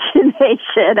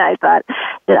imagination. I thought,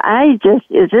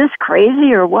 is this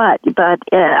crazy or what? But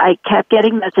I kept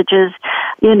getting messages,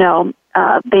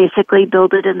 basically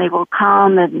build it and they will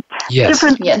come, and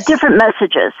different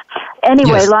messages.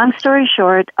 Anyway, long story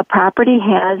short, a property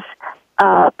has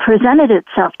presented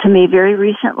itself to me very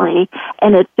recently,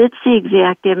 and it fits the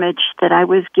exact image that I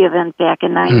was given back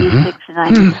in 96 and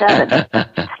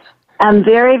 97. I'm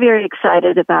very, very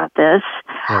excited about this.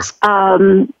 Yes.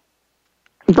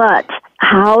 But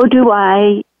how do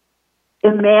I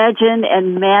imagine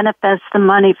and manifest the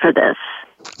money for this?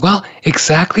 Well,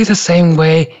 exactly the same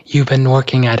way you've been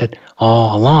working at it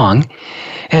all along.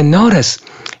 And notice,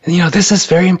 this is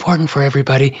very important for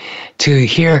everybody to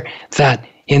hear that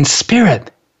in spirit,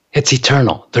 it's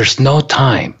eternal. There's no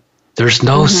time. There's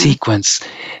no sequence.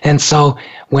 And so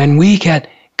when we get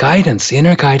guidance,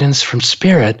 inner guidance from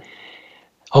spirit,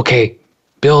 okay,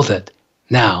 build it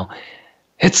now.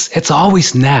 It's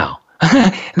always now.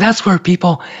 That's where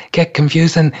people get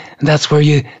confused, and that's where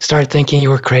you start thinking you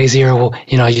were crazy, or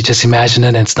you just imagine it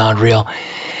and it's not real.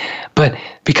 But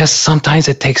because sometimes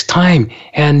it takes time,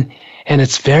 and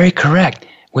it's very correct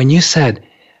when you said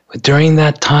during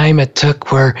that time it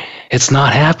took where it's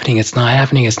not happening,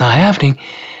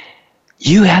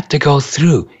 you had to go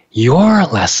through your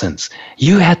lessons.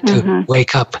 You had to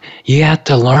wake up. You had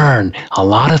to learn a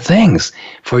lot of things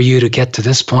for you to get to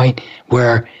this point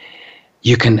where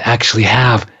you can actually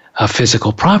have a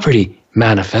physical property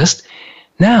manifest.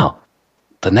 Now,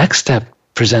 the next step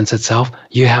presents itself.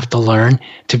 You have to learn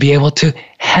to be able to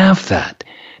have that,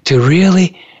 to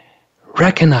really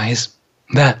recognize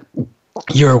that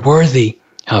you're worthy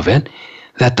of it,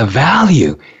 that the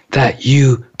value that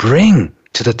you bring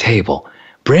to the table,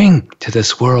 bring to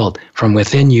this world from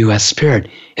within you as spirit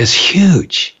is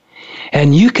huge.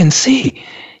 And you can see,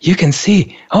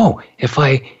 oh, if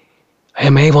I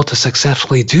am able to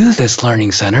successfully do this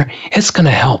learning center, it's going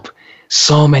to help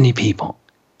so many people,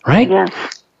 right?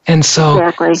 Yes. And so,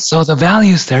 exactly. So the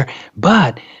value's there,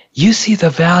 but you see the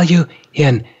value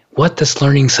in what this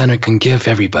learning center can give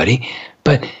everybody,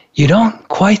 but you don't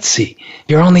quite see.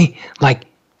 You're only like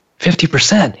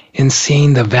 50% in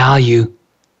seeing the value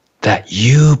that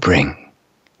you bring,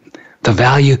 the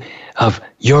value of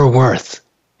your worth,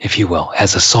 if you will,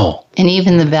 as a soul. And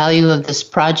even the value of this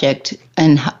project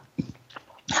and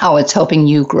how it's helping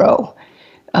you grow.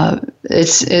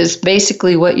 It's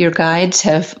basically what your guides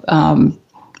have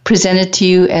presented to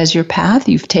you as your path.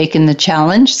 You've taken the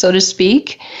challenge, so to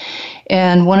speak.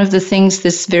 And one of the things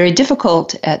that's very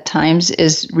difficult at times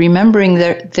is remembering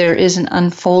that there is an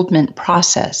unfoldment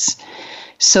process.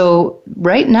 So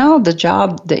right now, the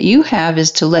job that you have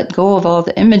is to let go of all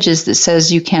the images that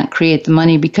says you can't create the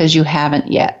money because you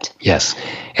haven't yet. Yes.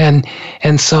 And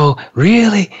so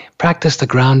really practice the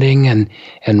grounding and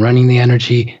running the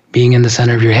energy, being in the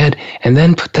center of your head, and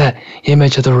then put that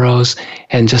image of the rose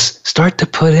and just start to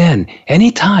put in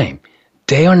anytime,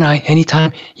 day or night,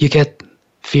 anytime you get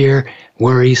fear,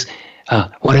 worries,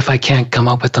 what if I can't come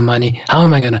up with the money? How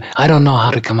am I going to? I don't know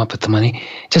how to come up with the money.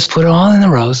 Just put it all in the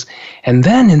rose. And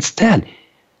then instead,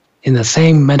 in the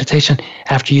same meditation,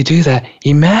 after you do that,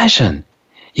 imagine.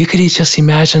 You could just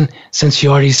imagine, since you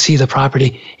already see the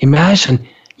property, imagine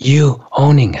you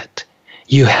owning it,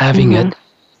 you having it,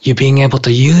 you being able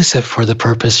to use it for the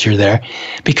purpose you're there.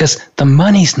 Because the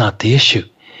money's not the issue.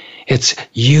 It's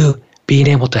you being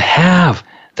able to have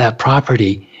that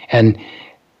property and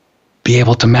be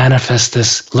able to manifest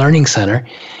this learning center.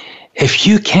 If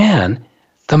you can,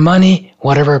 the money,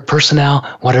 whatever personnel,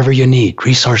 whatever you need,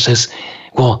 resources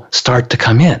will start to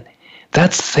come in.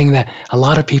 That's the thing that a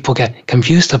lot of people get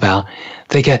confused about.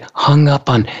 They get hung up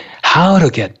on how to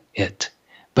get it,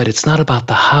 but it's not about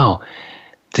the how.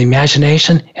 The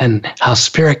imagination and how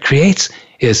spirit creates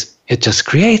is it just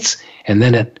creates, and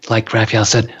then it, like Raphael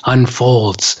said,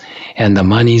 unfolds. And the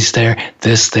money's there,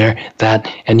 this, there,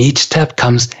 that, and each step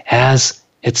comes as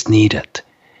it's needed.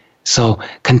 So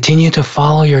continue to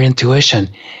follow your intuition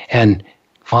and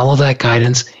follow that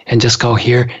guidance and just go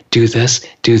here, do this,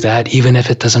 do that, even if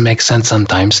it doesn't make sense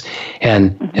sometimes,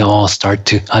 and it'll all start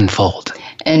to unfold.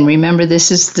 And remember,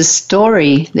 this is the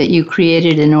story that you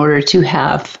created in order to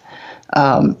have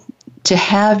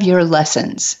your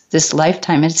lessons this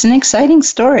lifetime. It's an exciting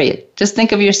story. Just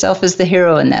think of yourself as the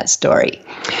hero in that story.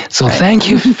 So Thank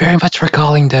you very much for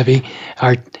calling, Debbie.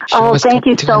 Thank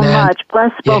you so much.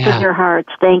 Bless both of your hearts.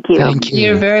 Thank you. Thank you.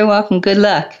 You're very welcome. Good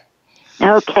luck.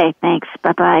 Okay, thanks.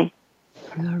 Bye-bye.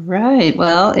 All right.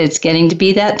 Well, it's getting to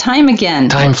be that time again.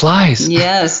 Time flies.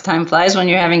 Yes, time flies when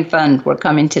you're having fun. We're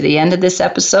coming to the end of this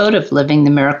episode of Living the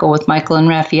Miracle with Michael and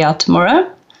Raphael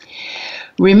Tamura.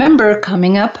 Remember,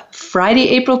 coming up Friday,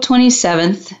 April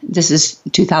 27th, this is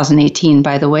 2018,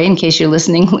 by the way, in case you're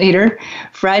listening later,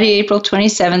 Friday, April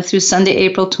 27th through Sunday,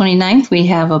 April 29th, we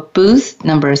have a booth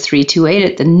number 328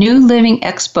 at the New Living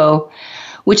Expo,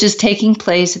 which is taking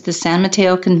place at the San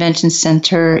Mateo Convention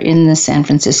Center in the San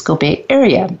Francisco Bay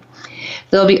Area.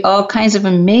 There'll be all kinds of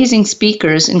amazing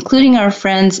speakers, including our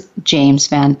friends James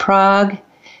Van Praagh,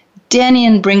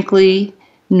 Danian Brinkley,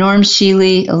 Norm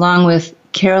Shealy, along with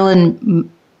Carolyn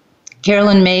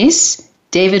Mace,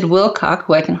 David Wilcock,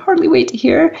 who I can hardly wait to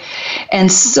hear,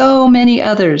 and so many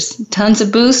others. Tons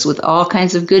of booths with all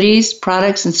kinds of goodies,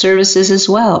 products, and services as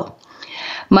well.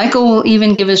 Michael will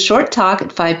even give a short talk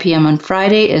at 5 p.m. on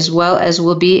Friday, as well as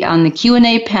will be on the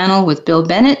Q&A panel with Bill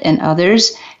Bennett and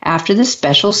others after the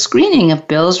special screening of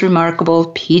Bill's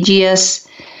remarkable PGS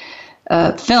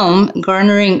film,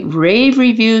 garnering rave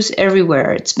reviews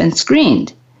everywhere it's been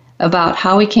screened, about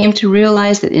how we came to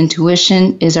realize that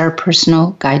intuition is our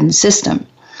personal guidance system.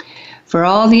 For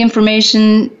all the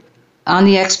information on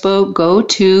the expo, go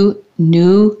to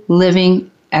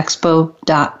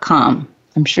newlivingexpo.com.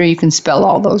 I'm sure you can spell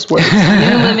all those words.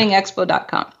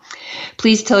 newlivingexpo.com.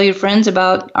 Please tell your friends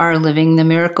about our Living the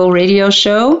Miracle radio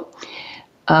show.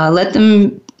 Let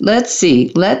them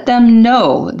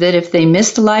know that if they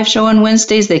missed the live show on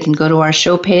Wednesdays, they can go to our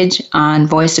show page on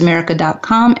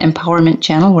voiceamerica.com, Empowerment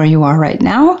Channel, where you are right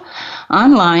now,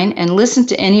 online, and listen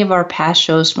to any of our past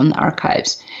shows from the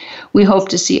archives. We hope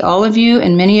to see all of you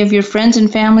and many of your friends and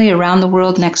family around the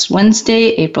world next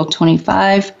Wednesday, April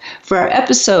 25, for our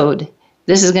episode.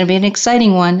 This is going to be an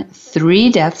exciting one. 3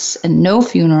 deaths and no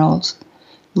funerals.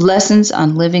 Lessons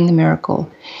on Living the Miracle.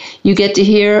 You get to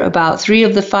hear about 3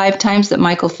 of the 5 times that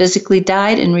Michael physically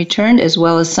died and returned, as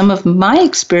well as some of my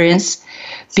experience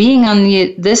being on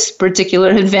this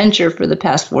particular adventure for the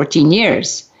past 14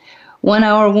 years. 1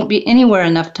 hour won't be anywhere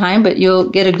enough time, but you'll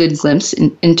get a good glimpse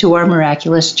into our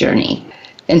miraculous journey.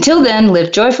 Until then,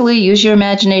 live joyfully, use your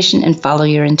imagination, and follow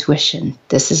your intuition.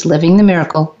 This is Living the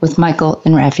Miracle with Michael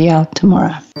and Raphael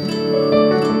Tamura.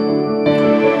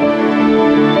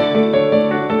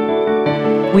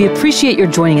 We appreciate your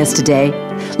joining us today.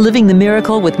 Living the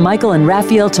Miracle with Michael and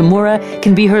Raphael Tamura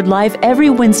can be heard live every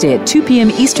Wednesday at 2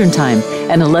 p.m. Eastern Time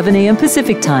and 11 a.m.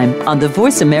 Pacific Time on the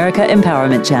Voice America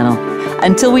Empowerment Channel.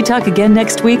 Until we talk again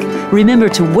next week, remember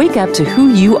to wake up to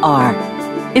who you are.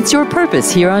 It's your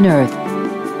purpose here on Earth.